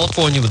from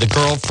California with a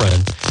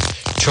girlfriend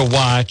to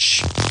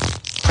watch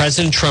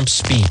President Trump's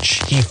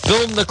speech. He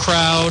filmed the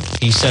crowd.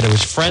 He said it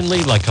was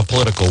friendly, like a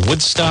political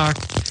Woodstock.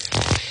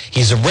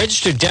 He's a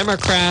registered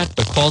Democrat,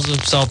 but calls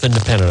himself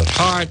independent at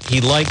heart.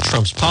 He liked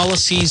Trump's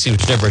policies. He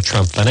was never a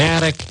Trump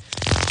fanatic.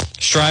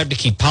 Strived to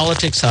keep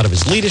politics out of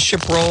his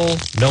leadership role,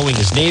 knowing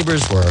his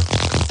neighbors were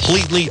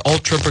completely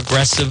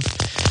ultra-progressive.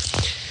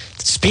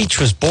 The speech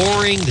was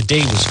boring. The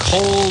day was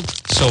cold.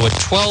 So at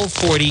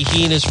 12:40,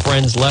 he and his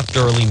friends left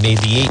early, made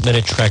the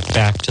 8-minute trek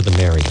back to the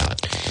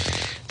Marriott.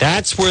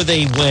 That's where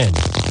they went.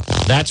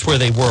 That's where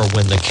they were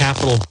when the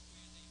Capitol...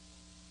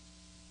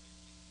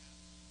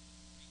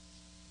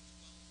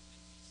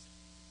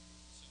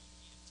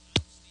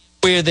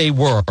 Where they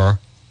were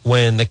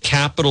when the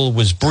Capitol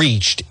was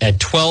breached at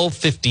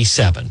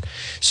 12:57.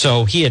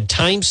 So he had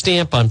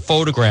timestamp on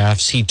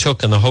photographs he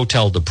took in the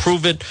hotel to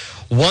prove it.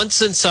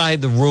 Once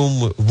inside the room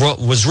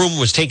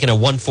was taken at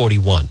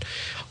 1:41.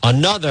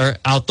 Another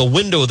out the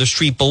window of the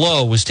street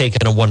below was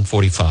taken at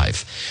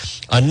 1:45.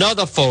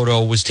 Another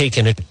photo was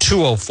taken at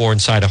 2:04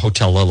 inside a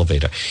hotel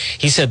elevator.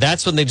 He said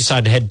that's when they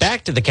decided to head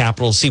back to the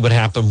Capitol to see what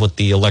happened with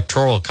the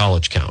Electoral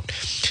College count.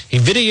 He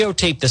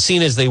videotaped the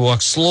scene as they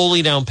walked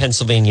slowly down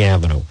Pennsylvania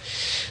Avenue.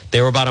 They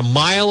were about a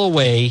mile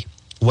away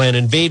when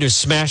invaders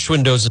smashed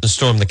windows and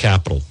stormed the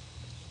Capitol.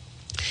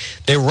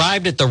 They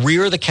arrived at the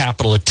rear of the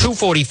Capitol at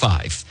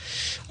 2:45.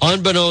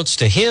 Unbeknownst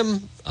to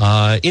him,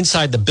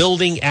 inside the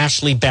building,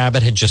 Ashley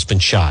Babbitt had just been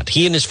shot.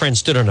 He and his friend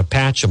stood on a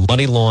patch of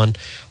muddy lawn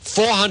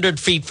 400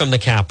 feet from the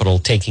Capitol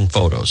taking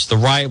photos. The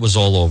riot was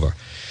all over.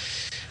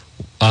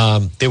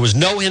 There was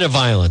no hint of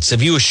violence.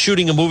 If you were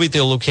shooting a movie at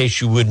the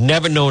location, you would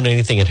never known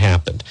anything had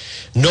happened.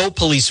 No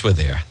police were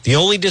there. The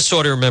only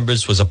disorder,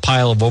 remembers, was a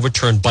pile of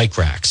overturned bike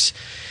racks.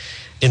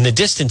 In the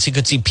distance, you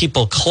could see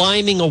people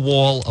climbing a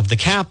wall of the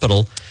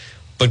Capitol,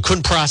 but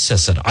couldn't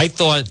process it. I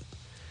thought,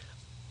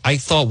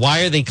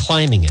 why are they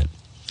climbing it?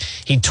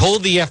 He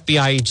told the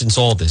FBI agents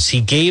all this.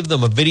 He gave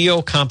them a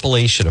video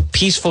compilation of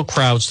peaceful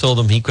crowds, told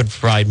them he could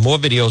provide more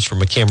videos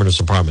from a camera in his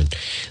apartment.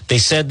 They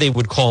said they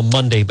would call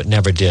Monday, but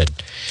never did.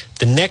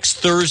 The next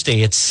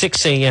Thursday at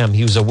 6 a.m.,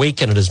 he was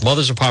awakened at his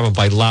mother's apartment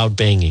by loud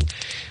banging.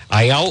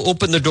 I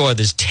opened the door.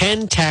 There's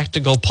 10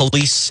 tactical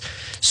police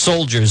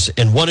soldiers,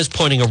 and one is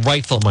pointing a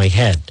rifle at my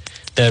head.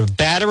 They had a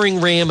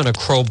battering ram and a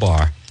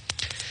crowbar.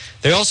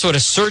 They also had a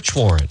search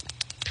warrant.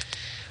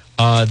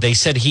 They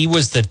said he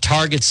was the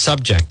target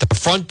subject. The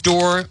front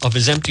door of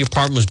his empty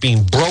apartment was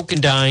being broken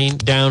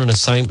down in a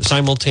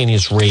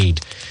simultaneous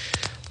raid.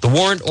 The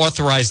warrant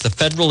authorized the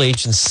federal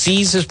agents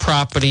seize his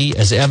property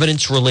as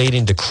evidence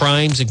relating to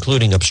crimes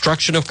including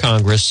obstruction of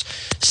Congress,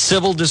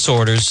 civil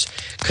disorders,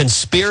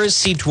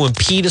 conspiracy to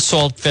impede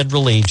assault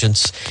federal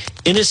agents,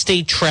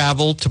 interstate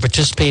travel to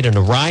participate in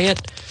a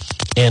riot,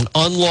 and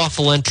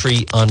unlawful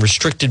entry on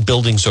restricted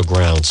buildings or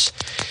grounds.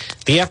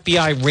 The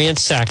FBI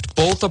ransacked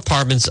both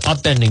apartments,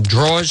 upending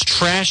drawers,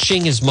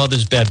 trashing his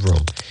mother's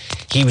bedroom.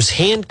 He was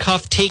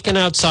handcuffed, taken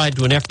outside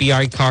to an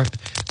FBI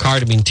car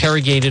to be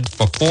interrogated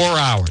for 4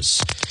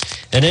 hours.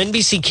 An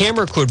NBC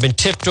camera crew had been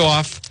tipped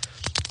off,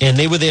 and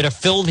they were there to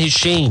film his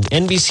shame.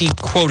 NBC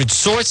quoted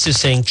sources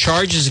saying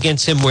charges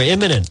against him were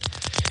imminent.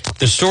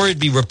 The story would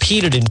be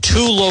repeated in 2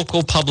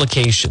 local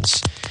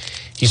publications.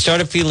 He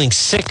started feeling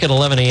sick at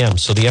 11 a.m.,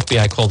 so the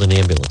FBI called an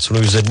ambulance. When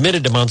he was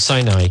admitted to Mount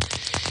Sinai,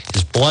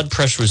 his blood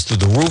pressure was through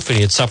the roof and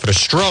he had suffered a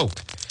stroke.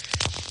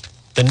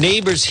 The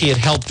neighbors he had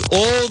helped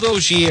all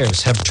those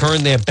years have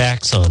turned their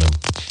backs on him.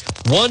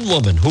 One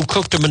woman who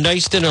cooked him a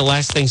nice dinner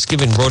last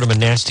Thanksgiving wrote him a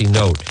nasty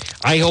note.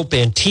 I hope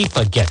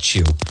Antifa gets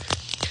you.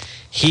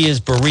 He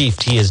is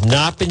bereaved. He has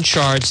not been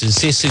charged and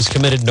says he's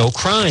committed no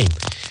crime.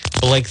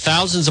 But like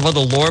thousands of other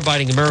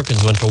law-abiding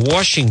Americans went to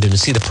Washington to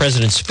see the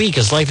president speak,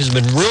 his life has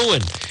been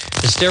ruined.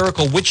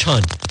 Hysterical witch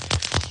hunt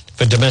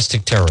for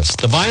domestic terrorists.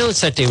 The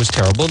violence that day was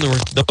terrible, and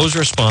those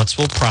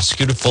responsible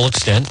prosecuted full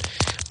extent.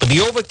 But the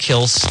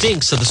overkill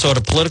stinks of the sort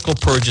of political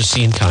purges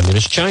seen in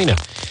communist China.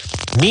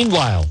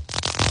 Meanwhile,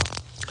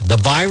 the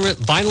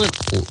violent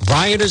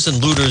rioters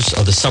and looters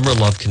of the summer of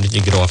love continue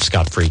to get off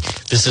scot-free.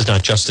 This is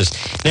not justice.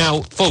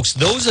 Now, folks,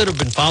 those that have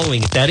been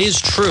following it, that is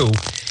true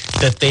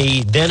that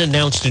they then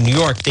announced in New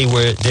York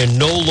they're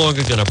no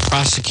longer going to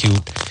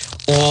prosecute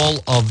all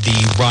of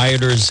the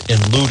rioters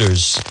and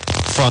looters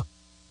from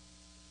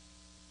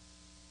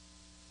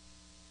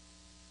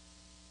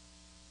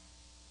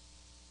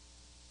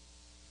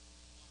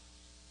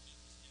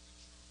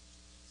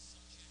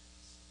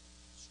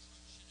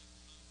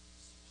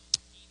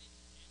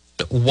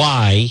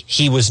why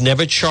he was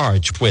never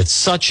charged with,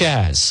 such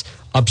as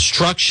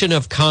obstruction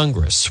of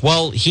Congress.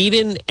 Well, he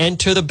didn't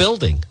enter the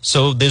building,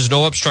 so there's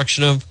no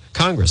obstruction of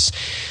Congress.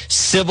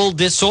 Civil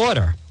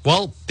disorder.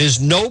 Well,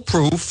 there's no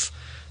proof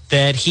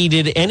that he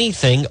did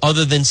anything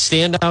other than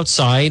stand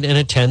outside and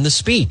attend the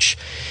speech.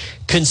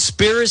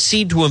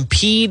 Conspiracy to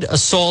impede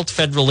assault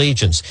federal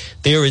agents.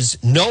 There is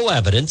no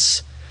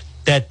evidence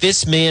that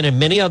this man and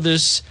many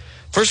others,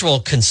 first of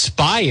all,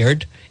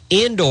 conspired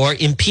and or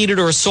impeded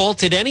or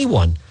assaulted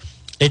anyone.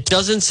 It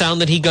doesn't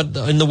sound that he got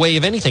in the way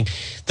of anything.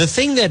 The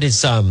thing that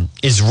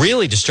is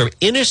really disturbing,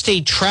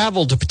 interstate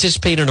travel to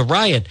participate in a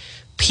riot,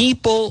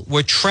 people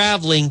were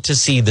traveling to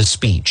see the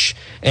speech.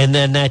 And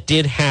then that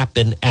did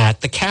happen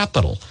at the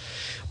Capitol.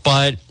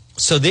 But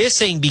so they're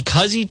saying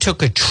because he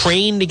took a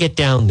train to get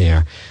down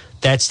there,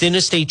 that's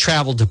interstate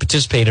travel to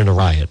participate in a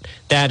riot.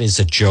 That is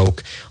a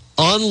joke.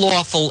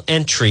 Unlawful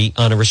entry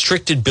on a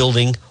restricted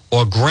building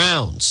or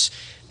grounds.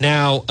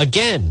 Now,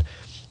 again,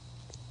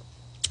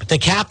 the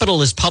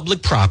Capitol is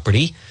public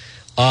property.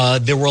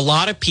 There were a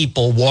lot of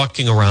people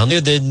walking around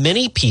there. There are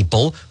many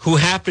people who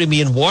happened to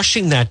be in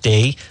Washington that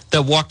day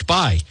that walked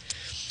by.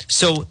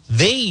 So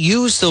they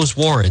used those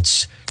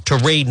warrants to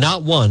raid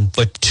not one,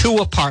 but 2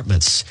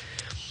 apartments.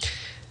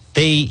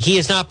 He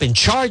has not been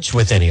charged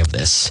with any of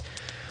this.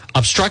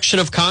 Obstruction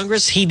of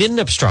Congress, he didn't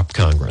obstruct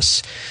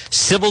Congress.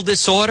 Civil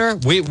disorder,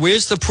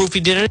 where's the proof he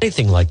did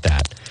anything like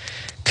that?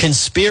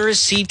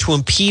 Conspiracy to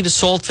impede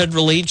assault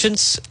federal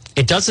agents,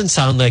 it doesn't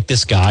sound like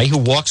this guy who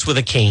walks with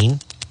a cane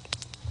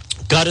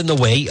got in the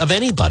way of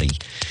anybody.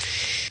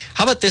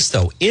 How about this,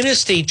 though?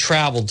 Interstate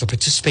travel to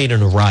participate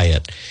in a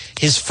riot.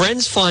 His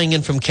friend's flying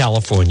in from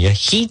California.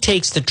 He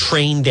takes the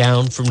train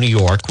down from New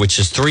York, which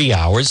is 3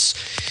 hours,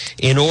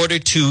 in order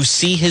to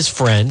see his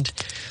friend.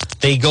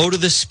 They go to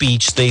the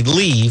speech, they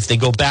leave, they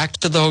go back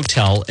to the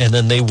hotel, and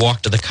then they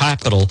walk to the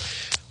Capitol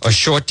a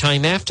short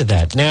time after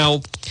that.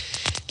 Now,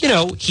 you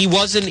know, he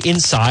wasn't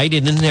inside. He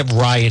didn't have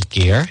riot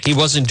gear. He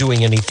wasn't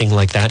doing anything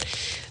like that.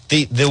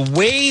 The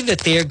way that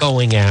they're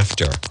going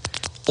after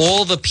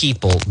all the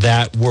people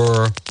that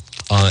were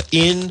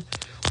in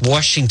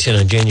Washington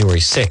on January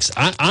 6th,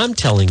 I'm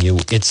telling you,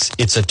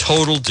 it's a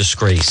total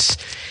disgrace.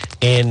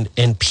 And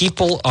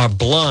people are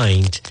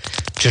blind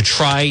to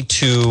try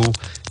to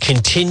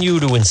continue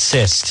to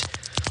insist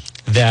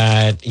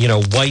that, you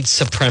know, white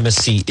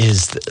supremacy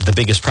is the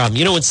biggest problem.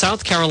 You know, in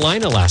South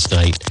Carolina last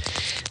night,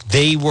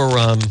 they were,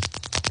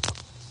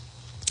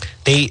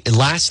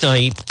 last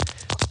night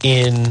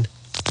in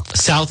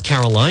South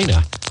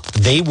Carolina,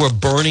 they were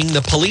burning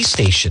the police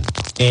station,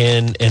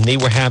 and they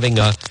were having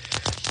a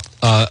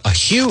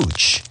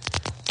huge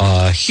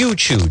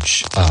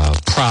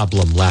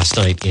problem last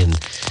night in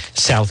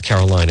South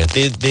Carolina.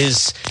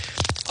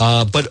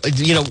 But,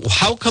 you know,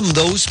 how come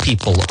those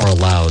people are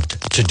allowed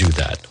to do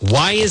that?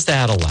 Why is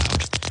that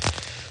allowed?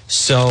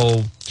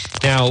 So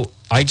now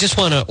I just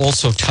want to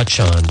also touch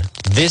on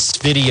this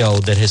video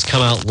that has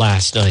come out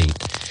last night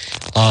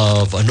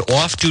of an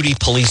off-duty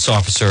police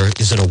officer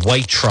is in a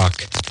white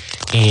truck.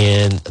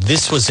 And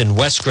this was in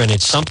West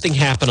Greenwich. Something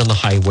happened on the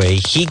highway.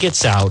 He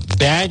gets out,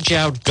 badge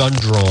out, gun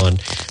drawn.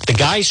 The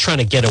guy's trying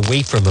to get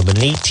away from him, an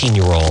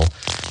 18-year-old.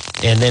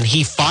 And then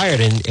he fired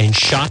and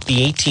shot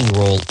the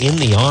 18-year-old in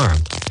the arm.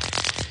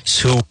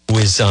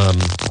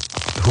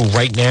 Who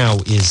right now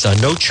is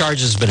no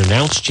charges been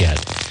announced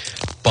yet,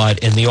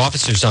 and the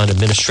officer's on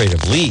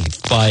administrative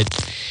leave. But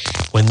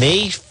when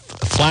they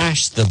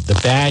flashed the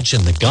badge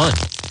and the gun,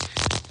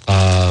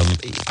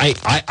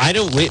 I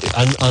don't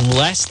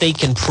unless they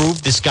can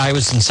prove this guy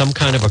was in some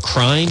kind of a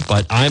crime.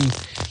 But I'm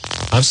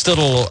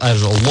still at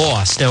a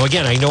loss. Now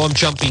again, I know I'm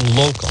jumping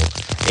local.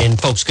 And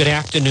folks, good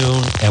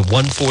afternoon at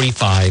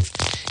 1:45.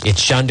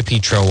 It's John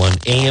DePetro on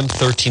AM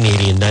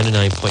 1380 and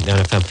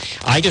 99.9 FM.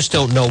 I just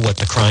don't know what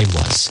the crime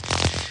was.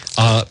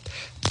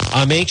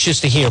 I'm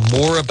anxious to hear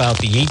more about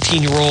the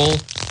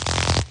 18-year-old.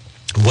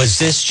 Was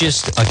this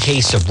just a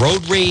case of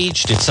road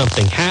rage? Did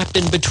something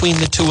happen between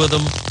the two of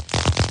them?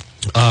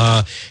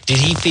 Did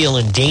he feel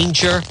in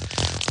danger?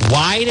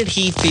 Why did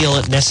he feel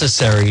it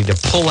necessary to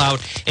pull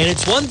out? And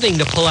it's one thing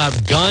to pull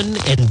out gun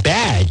and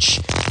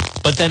badge,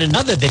 but then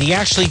another that he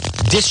actually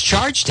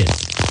discharged it.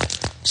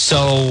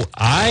 So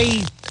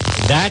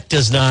that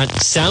does not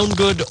sound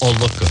good or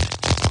look good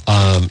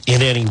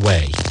in any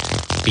way,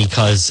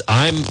 because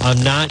I'm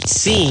not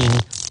seeing,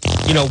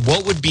 you know,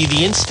 what would be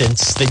the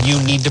instance that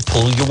you need to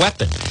pull your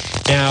weapon.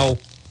 Now,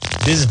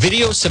 there's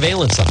video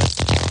surveillance on it.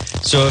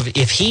 So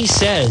if he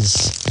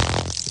says,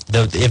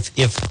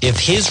 if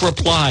his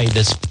reply,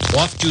 this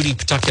off-duty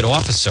Pawtucket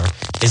officer,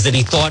 is that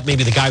he thought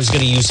maybe the guy was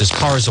going to use his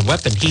car as a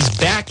weapon, he's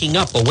backing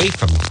up away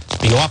from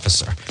the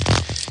officer.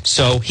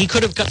 So he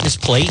could have gotten his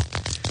plate.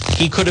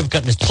 He could have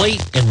gotten his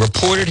plate and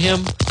reported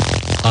him.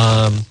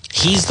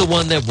 He's the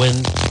one that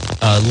went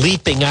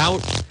leaping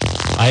out.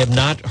 I have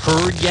not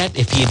heard yet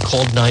if he had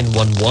called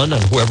 911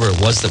 on whoever it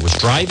was that was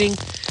driving.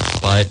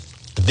 But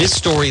this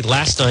story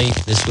last night,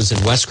 this was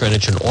in West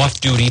Greenwich, an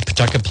off-duty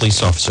Pawtucket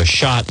police officer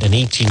shot an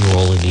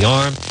 18-year-old in the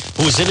arm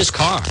who was in his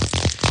car.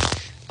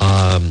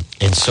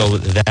 And so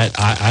that,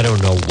 I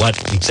don't know what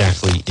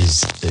exactly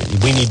is,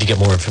 we need to get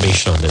more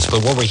information on this.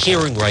 But what we're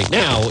hearing right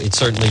now, it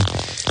certainly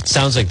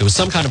sounds like there was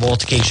some kind of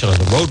altercation on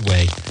the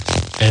roadway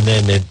and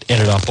then it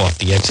ended up off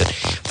the exit.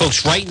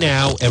 Folks, right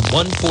now at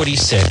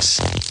 1:46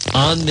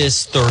 on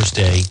this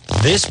Thursday,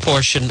 this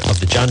portion of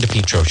the John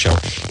DePetro Show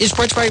is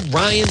brought to you by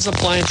Ryan's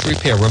Appliance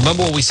Repair.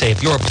 Remember what we say,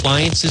 if your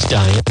appliance is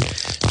dying,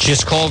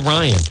 just call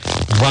Ryan.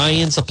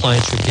 Ryan's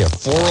Appliance Repair,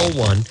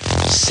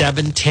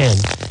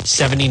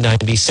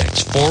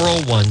 401-710-7096.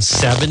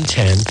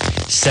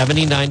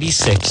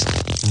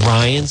 401-710-7096,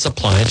 Ryan's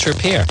Appliance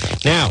Repair.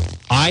 Now,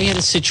 I had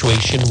a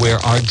situation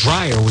where our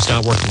dryer was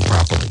not working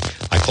properly.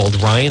 I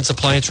called Ryan's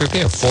Appliance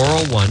Repair,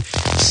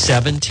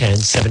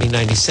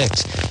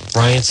 401-710-7096.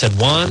 Ryan said,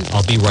 Juan,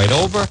 I'll be right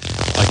over.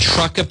 A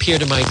truck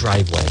appeared in my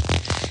driveway.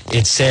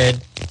 It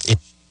said...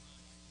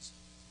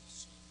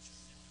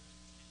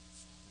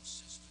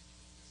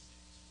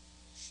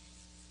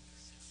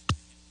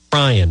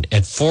 Ryan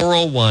at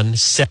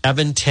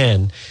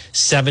 401-710-7096.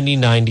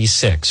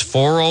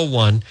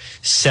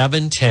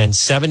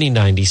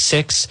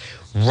 401-710-7096.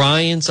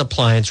 Ryan's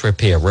Appliance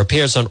Repair.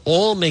 Repairs on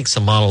all makes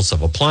and models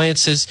of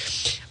appliances.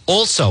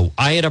 Also,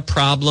 I had a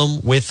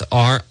problem with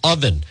our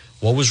oven.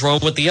 What was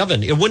wrong with the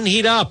oven? It wouldn't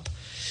heat up.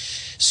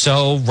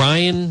 So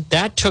Ryan,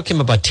 that took him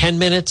about 10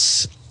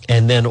 minutes.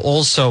 And then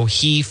also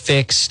he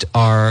fixed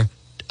our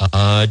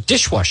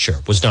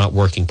dishwasher was not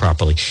working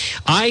properly.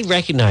 I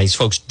recognize,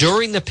 folks,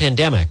 during the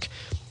pandemic,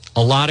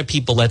 a lot of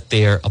people let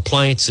their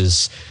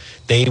appliances,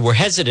 they were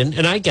hesitant,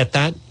 and I get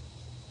that,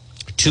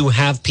 to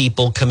have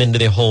people come into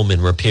their home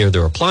and repair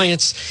their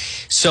appliance.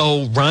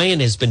 So Ryan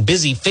has been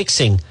busy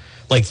fixing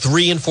like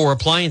 3 and 4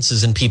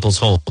 appliances in people's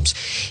homes.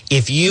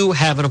 If you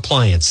have an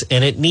appliance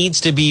and it needs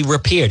to be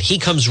repaired, he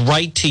comes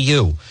right to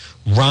you.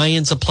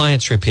 Ryan's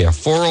Appliance Repair,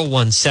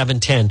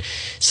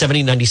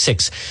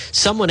 401-710-7096.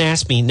 Someone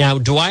asked me, now,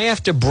 do I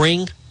have to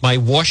bring my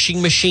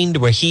washing machine to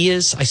where he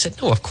is? I said,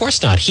 no, of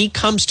course not. He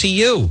comes to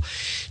you.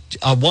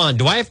 Juan,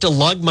 do I have to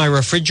lug my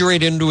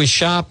refrigerator into his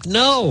shop?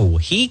 No,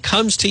 he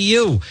comes to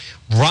you.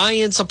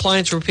 Ryan's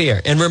Appliance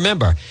Repair. And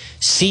remember,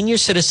 senior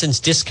citizens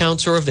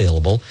discounts are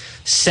available.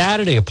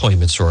 Saturday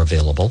appointments are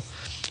available.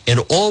 And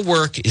all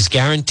work is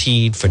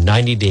guaranteed for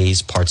 90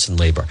 days, parts and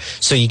labor.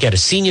 So you get a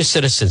senior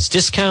citizens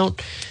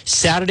discount.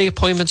 Saturday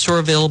appointments are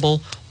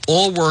available.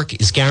 All work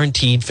is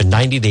guaranteed for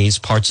 90 days,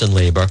 parts and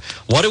labor.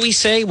 What do we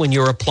say when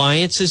your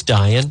appliance is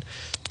dying?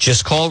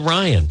 Just call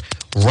Ryan.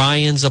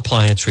 Ryan's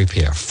Appliance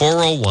Repair,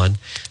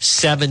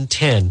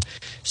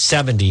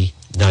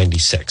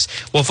 401-710-7096.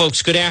 Well,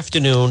 folks, good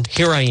afternoon.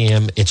 Here I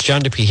am. It's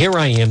John DePetro. Here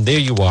I am. There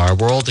you are.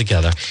 We're all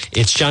together.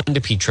 It's John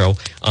DePetro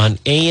on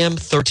AM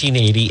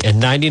 1380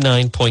 and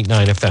 99.9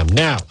 FM.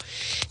 Now,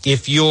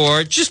 if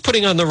you're just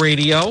putting on the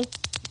radio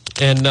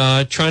and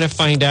trying to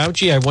find out,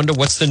 gee, I wonder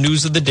what's the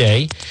news of the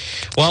day.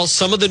 Well,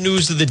 some of the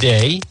news of the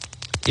day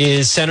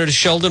is Senator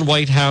Sheldon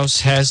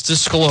Whitehouse has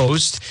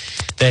disclosed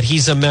that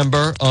he's a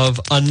member of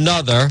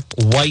another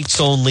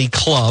whites-only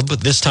club.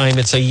 This time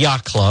it's a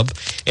yacht club.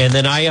 And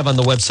then I have on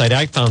the website,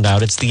 I found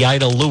out it's the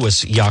Ida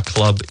Lewis Yacht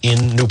Club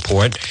in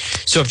Newport.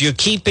 So if you're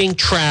keeping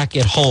track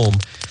at home,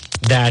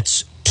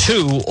 that's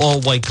 2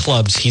 all-white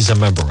clubs he's a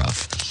member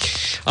of.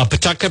 A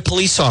Pawtucket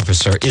police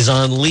officer is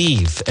on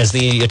leave as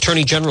the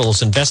Attorney General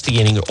is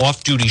investigating an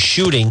off-duty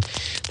shooting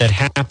that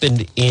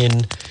happened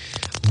in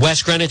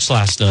West Greenwich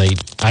last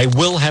night. I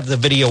will have the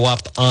video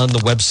up on the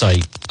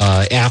website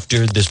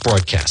after this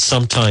broadcast,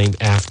 sometime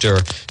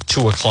after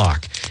 2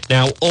 o'clock.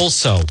 Now,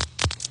 also,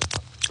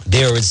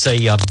 there is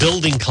a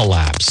building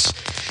collapse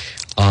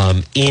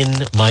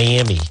in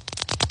Miami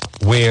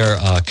where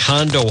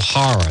condo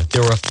horror.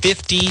 There are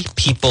 50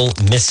 people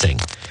missing.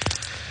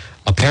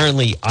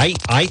 Apparently,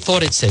 I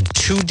thought it said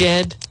 2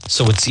 dead,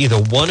 so it's either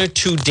 1 or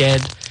 2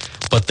 dead,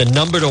 but the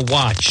number to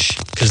watch,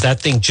 because that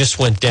thing just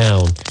went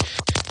down,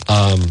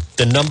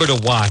 the number to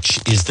watch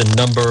is the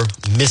number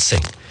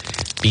missing,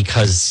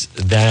 because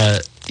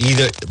that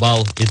either,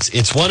 well,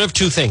 it's one of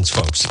 2 things,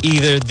 folks.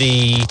 Either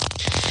the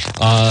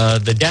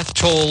death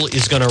toll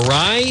is going to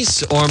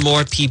rise, or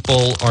more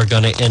people are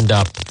going to end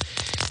up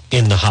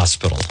in the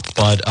hospital.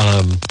 But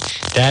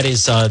that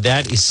is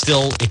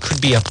still, it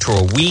could be up to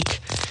a week.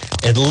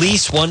 At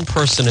least 1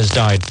 person has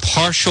died.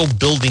 Partial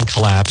building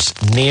collapse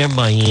near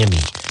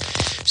Miami.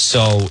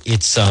 So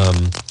it's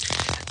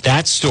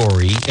that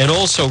story. And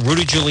also,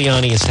 Rudy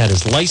Giuliani has had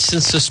his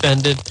license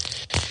suspended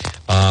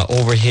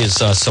over his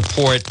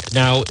support.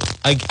 Now,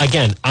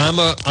 again, I'm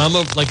a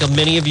like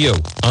many of you,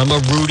 I'm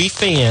a Rudy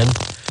fan,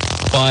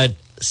 but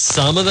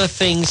some of the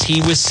things he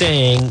was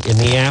saying in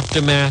the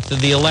aftermath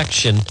of the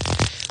election,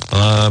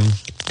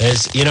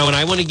 as you know, and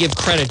I want to give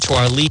credit to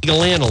our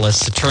legal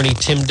analyst, Attorney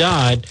Tim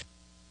Dodd,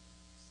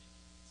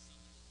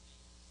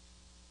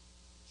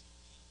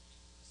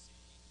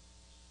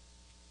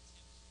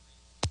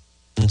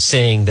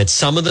 saying that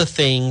some of the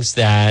things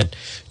that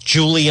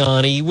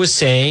Giuliani was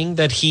saying,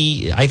 that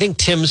I think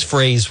Tim's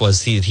phrase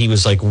was he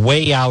was like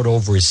way out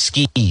over his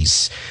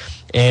skis.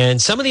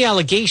 And some of the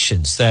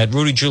allegations that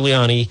Rudy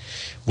Giuliani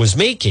was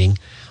making,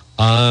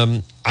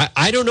 I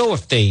don't know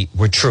if they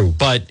were true,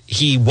 but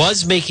he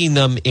was making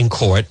them in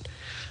court.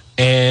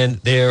 And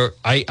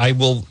I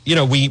will,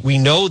 we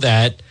know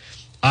that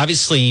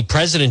obviously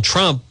President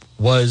Trump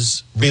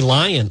was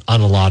reliant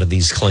on a lot of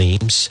these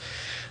claims.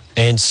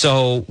 And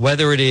so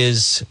whether it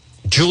is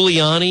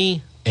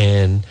Giuliani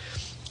and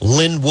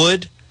Lynn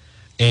Wood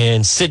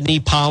and Sidney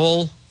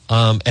Powell,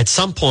 at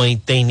some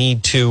point they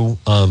need to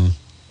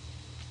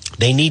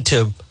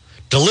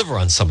deliver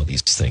on some of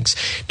these things.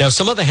 Now,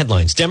 some other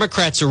headlines.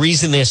 Democrats are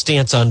raising their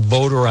stance on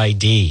voter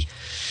ID,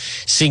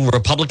 seeing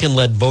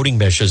Republican-led voting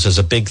measures as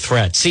a big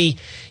threat. See,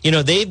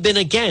 they've been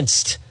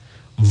against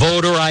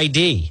voter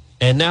ID.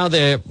 And now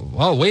they're,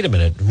 oh, wait a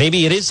minute.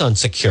 Maybe it is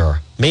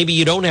unsecure. Maybe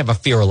you don't have a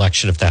fair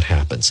election if that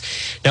happens.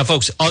 Now,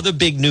 folks, other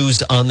big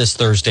news on this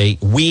Thursday.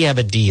 We have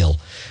a deal.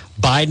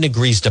 Biden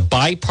agrees to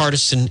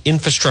bipartisan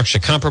infrastructure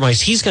compromise.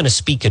 He's going to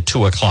speak at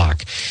 2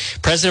 o'clock.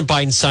 President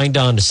Biden signed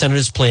on to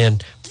Senator's plan,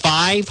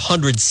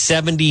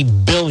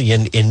 $570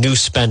 billion in new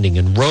spending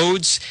in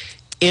roads,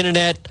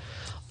 internet,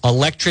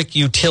 electric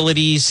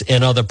utilities,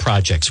 and other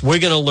projects. We're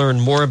going to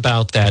learn more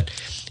about that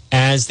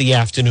as the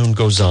afternoon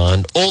goes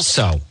on.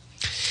 Also,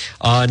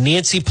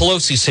 Nancy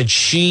Pelosi said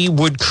she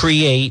would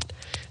create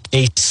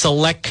a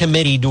select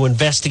committee to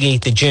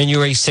investigate the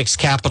January 6th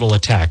Capitol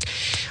attack.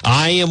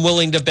 I am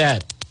willing to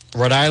bet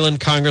Rhode Island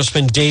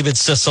Congressman David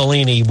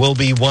Cicilline will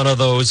be one of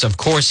those. Of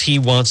course, he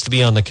wants to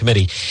be on the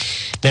committee.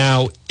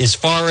 Now, as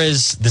far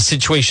as the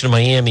situation in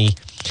Miami,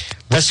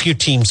 rescue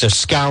teams are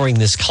scouring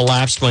this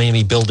collapsed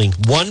Miami building.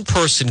 One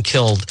person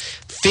killed,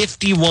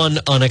 51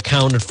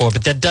 unaccounted for,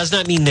 but that does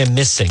not mean they're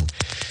missing.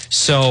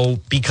 So,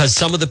 because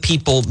some of the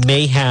people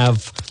may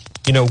have,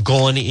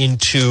 gone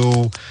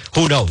into,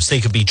 who knows,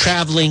 they could be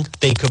traveling,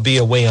 they could be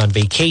away on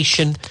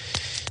vacation.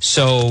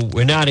 So,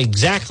 we're not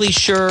exactly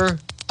sure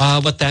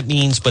what that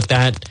means, but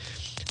that,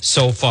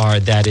 so far,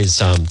 that is,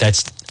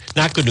 that's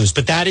not good news.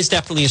 But that is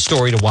definitely a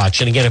story to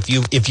watch. And again, if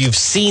you've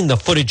seen the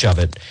footage of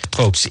it,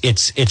 folks,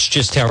 it's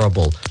just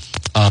terrible.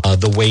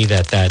 The way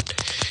that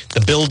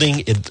the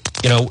building,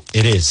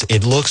 it is.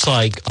 It looks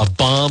like a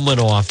bomb went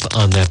off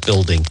on that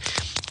building,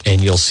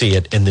 and you'll see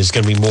it. And there's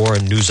going to be more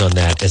news on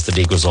that as the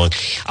day goes on.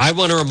 I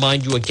want to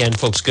remind you again,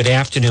 folks, good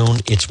afternoon.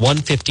 It's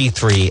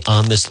 1:53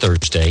 on this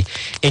Thursday,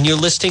 and you're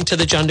listening to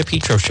the John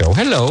DePetro Show.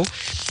 Hello.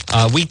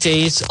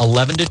 Weekdays,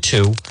 11 to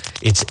 2.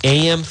 It's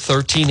AM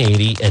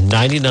 1380 and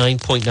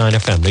 99.9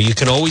 FM. Now, you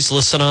can always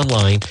listen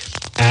online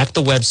at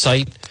the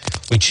website,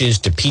 which is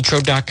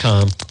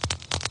DePetro.com.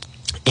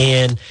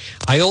 And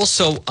I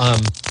also,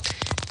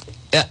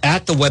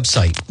 at the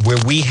website, where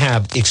we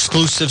have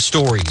exclusive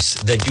stories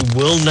that you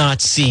will not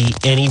see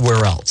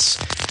anywhere else,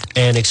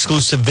 and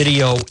exclusive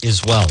video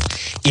as well.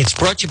 It's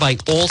brought to you by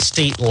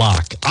Allstate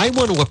Lock. I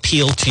want to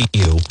appeal to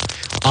you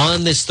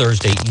on this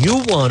Thursday.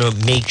 You want to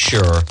make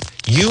sure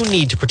you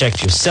need to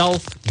protect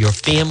yourself, your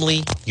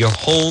family, your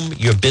home,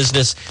 your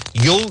business.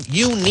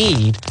 You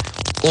need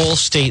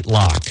Allstate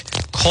Lock.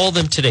 Call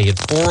them today at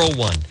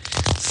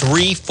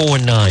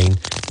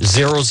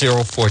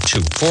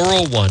 401-349-0042.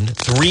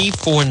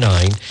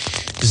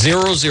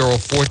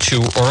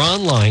 401-349-0042 or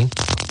online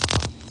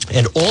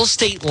at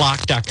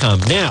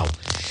allstatelock.com. Now,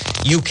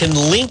 you can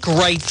link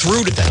right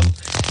through to them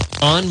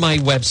on my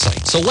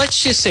website. So let's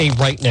just say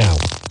right now,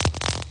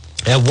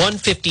 at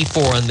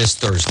 1:54 on this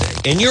Thursday,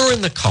 and you're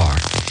in the car,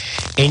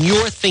 and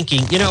you're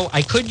thinking,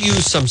 I could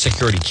use some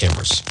security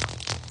cameras.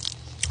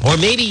 Or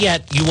maybe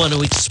yet you want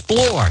to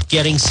explore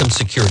getting some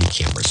security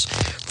cameras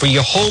for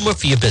your home or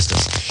for your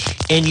business.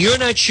 And you're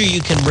not sure you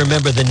can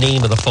remember the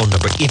name of the phone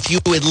number. If you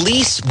at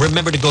least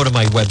remember to go to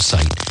my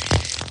website,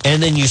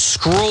 and then you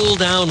scroll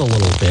down a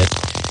little bit,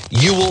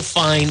 you will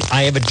find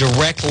I have a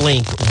direct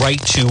link right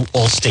to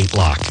Allstate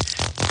Lock.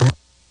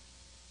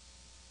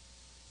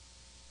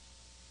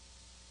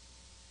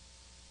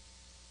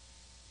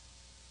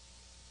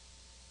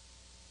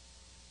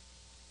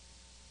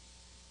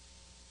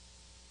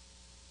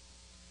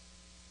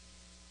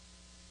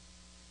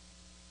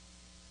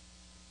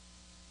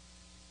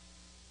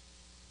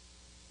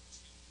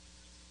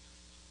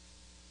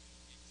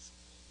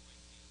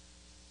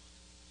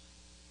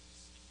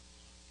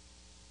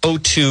 Go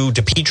to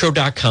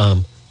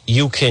DePetro.com.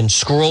 You can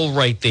scroll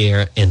right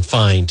there and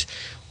find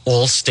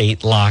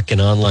Allstate Lock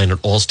and online at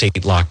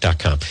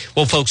allstatelock.com.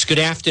 Well, folks, good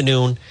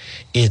afternoon.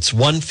 It's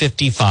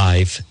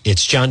 1:55.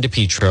 It's John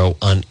DePetro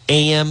on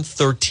AM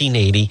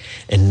 1380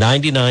 and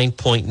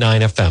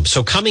 99.9 FM.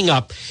 So coming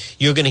up,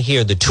 you're going to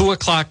hear the 2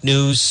 o'clock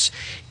news,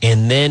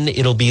 and then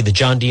it'll be the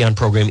John Dion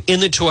program. In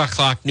the 2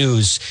 o'clock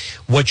news,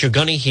 what you're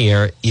going to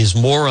hear is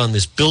more on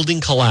this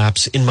building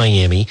collapse in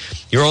Miami.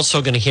 You're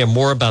also going to hear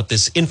more about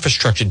this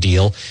infrastructure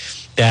deal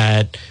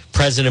that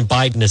President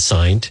Biden has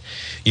signed.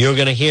 You're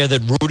going to hear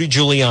that Rudy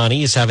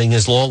Giuliani is having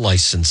his law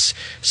license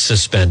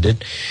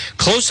suspended.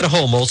 Close to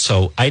home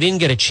also, I didn't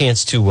get a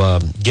chance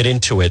to get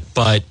into it,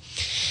 but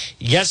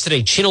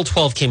yesterday, Channel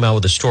 12 came out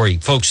with a story.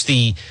 Folks,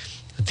 the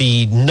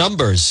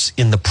numbers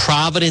in the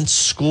Providence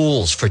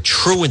schools for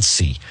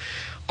truancy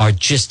are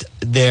just,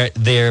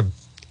 they're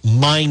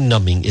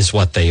mind-numbing is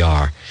what they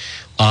are.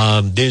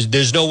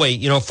 There's no way,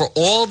 for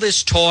all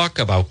this talk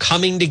about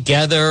coming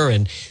together,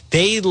 and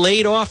they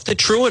laid off the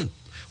truant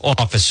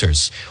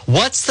officers.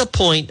 What's the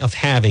point of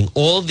having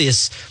all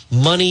this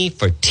money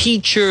for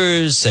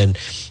teachers and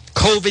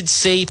COVID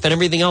safe and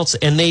everything else.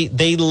 And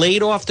they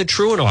laid off the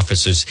truant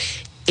officers.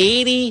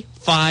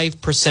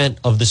 85%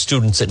 of the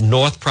students at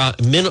Mount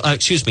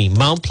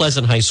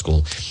Pleasant High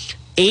School,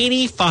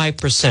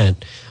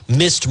 85%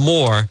 missed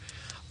more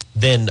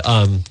than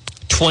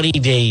 20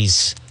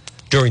 days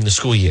during the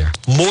school year.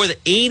 More than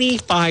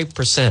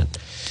 85%.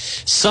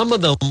 Some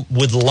of them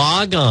would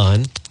log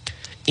on,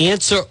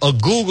 answer a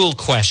Google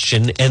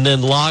question, and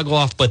then log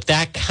off, but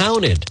that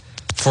counted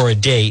for a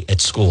day at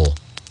school.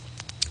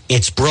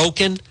 It's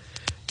broken.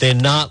 They're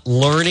not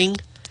learning.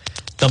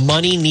 The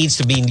money needs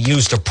to be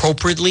used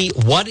appropriately.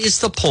 What is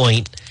the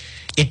point?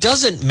 It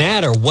doesn't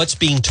matter what's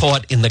being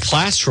taught in the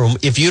classroom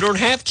if you don't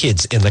have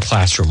kids in the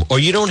classroom or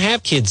you don't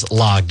have kids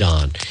logged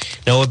on.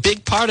 Now, a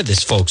big part of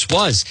this, folks,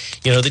 was,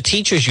 the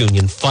teachers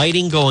union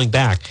fighting going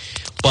back.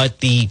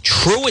 But the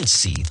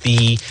truancy,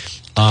 the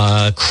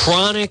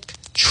chronic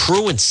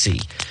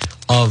truancy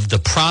of the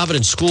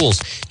Providence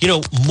schools,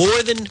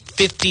 more than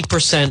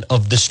 50%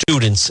 of the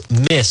students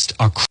missed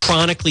are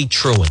chronically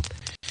truant,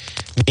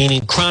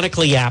 meaning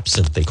chronically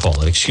absent, they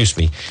call it,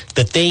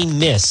 that they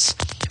miss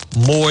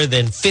more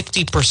than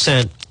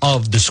 50%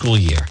 of the school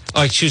year.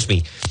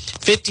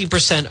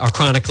 50% are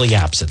chronically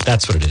absent.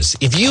 That's what it is.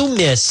 If you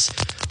miss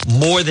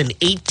more than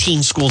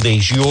 18 school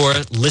days,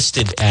 you're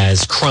listed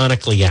as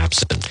chronically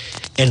absent.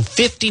 And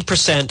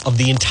 50% of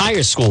the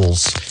entire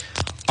schools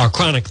are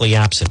chronically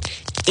absent.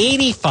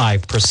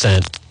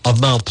 85%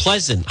 of Mount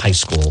Pleasant High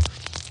School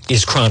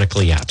is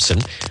chronically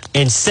absent,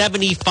 and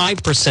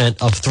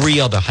 75% of 3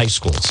 other high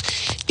schools.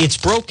 It's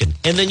broken.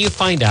 And then you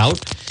find out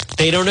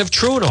they don't have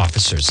truant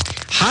officers.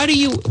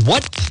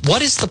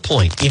 What is the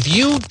point? If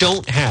you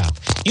don't have,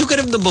 you could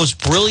have the most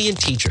brilliant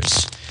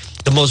teachers,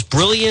 the most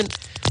brilliant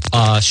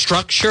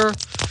structure,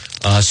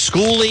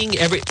 schooling,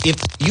 if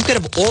you could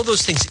have all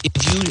those things,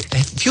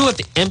 if you have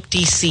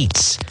empty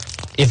seats,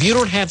 if you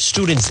don't have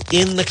students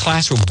in the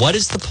classroom, what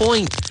is the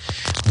point?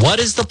 What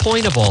is the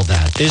point of all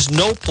that? There's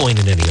no point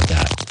in any of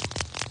that.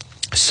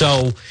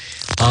 So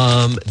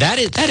that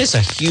is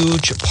a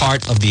huge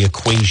part of the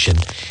equation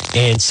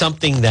and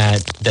something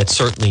that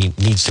certainly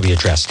needs to be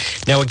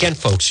addressed. Now, again,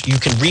 folks, you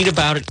can read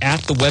about it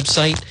at the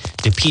website,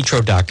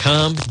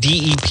 DePetro.com,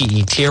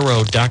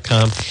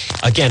 DePetro.com.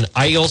 Again,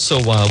 I also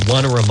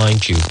want to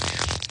remind you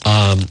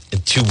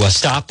to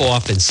stop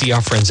off and see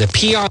our friends at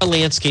PR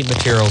Landscape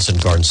Materials and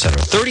Garden Center,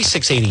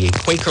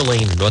 3688 Quaker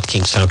Lane in North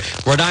Kingstown.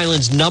 Rhode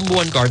Island's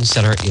 #1 garden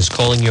center is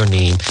calling your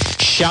name.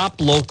 Shop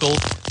local,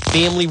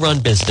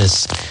 family-run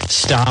business.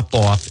 Stop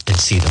off and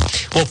see them.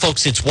 Well,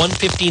 folks, it's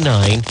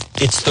 1:59.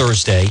 It's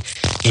Thursday.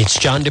 It's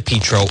John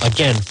DePetro.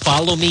 Again,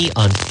 follow me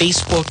on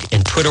Facebook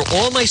and Twitter,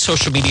 all my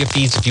social media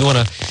feeds. If you want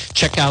to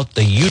check out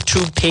the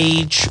YouTube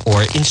page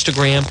or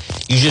Instagram,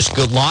 you just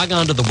go log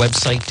on to the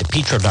website,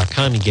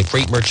 DePetro.com. You get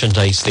great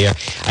merchandise there.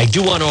 I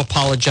do want to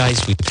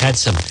apologize. We've had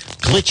some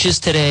glitches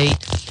today.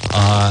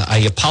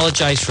 I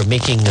apologize for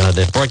making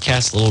the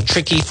broadcast a little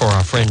tricky for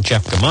our friend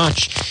Jeff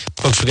Gamache.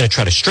 Folks, we're going to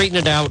try to straighten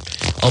it out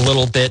a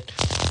little bit,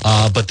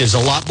 but there's a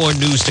lot more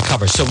news to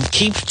cover. So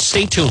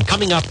stay tuned.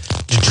 Coming up,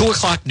 the 2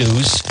 o'clock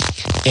news,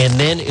 and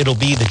then it'll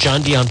be the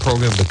John Dion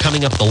program. But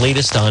coming up, the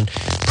latest on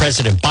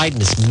President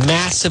Biden's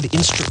massive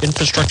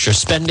infrastructure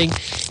spending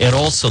and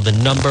also the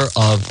number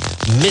of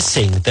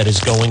missing that is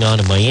going on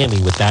in Miami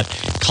with that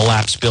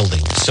collapsed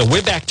building. So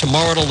we're back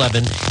tomorrow at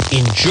 11.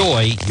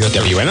 Enjoy your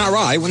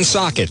WNRI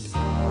Woonsocket.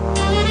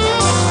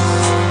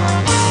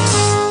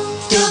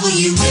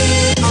 WNRI.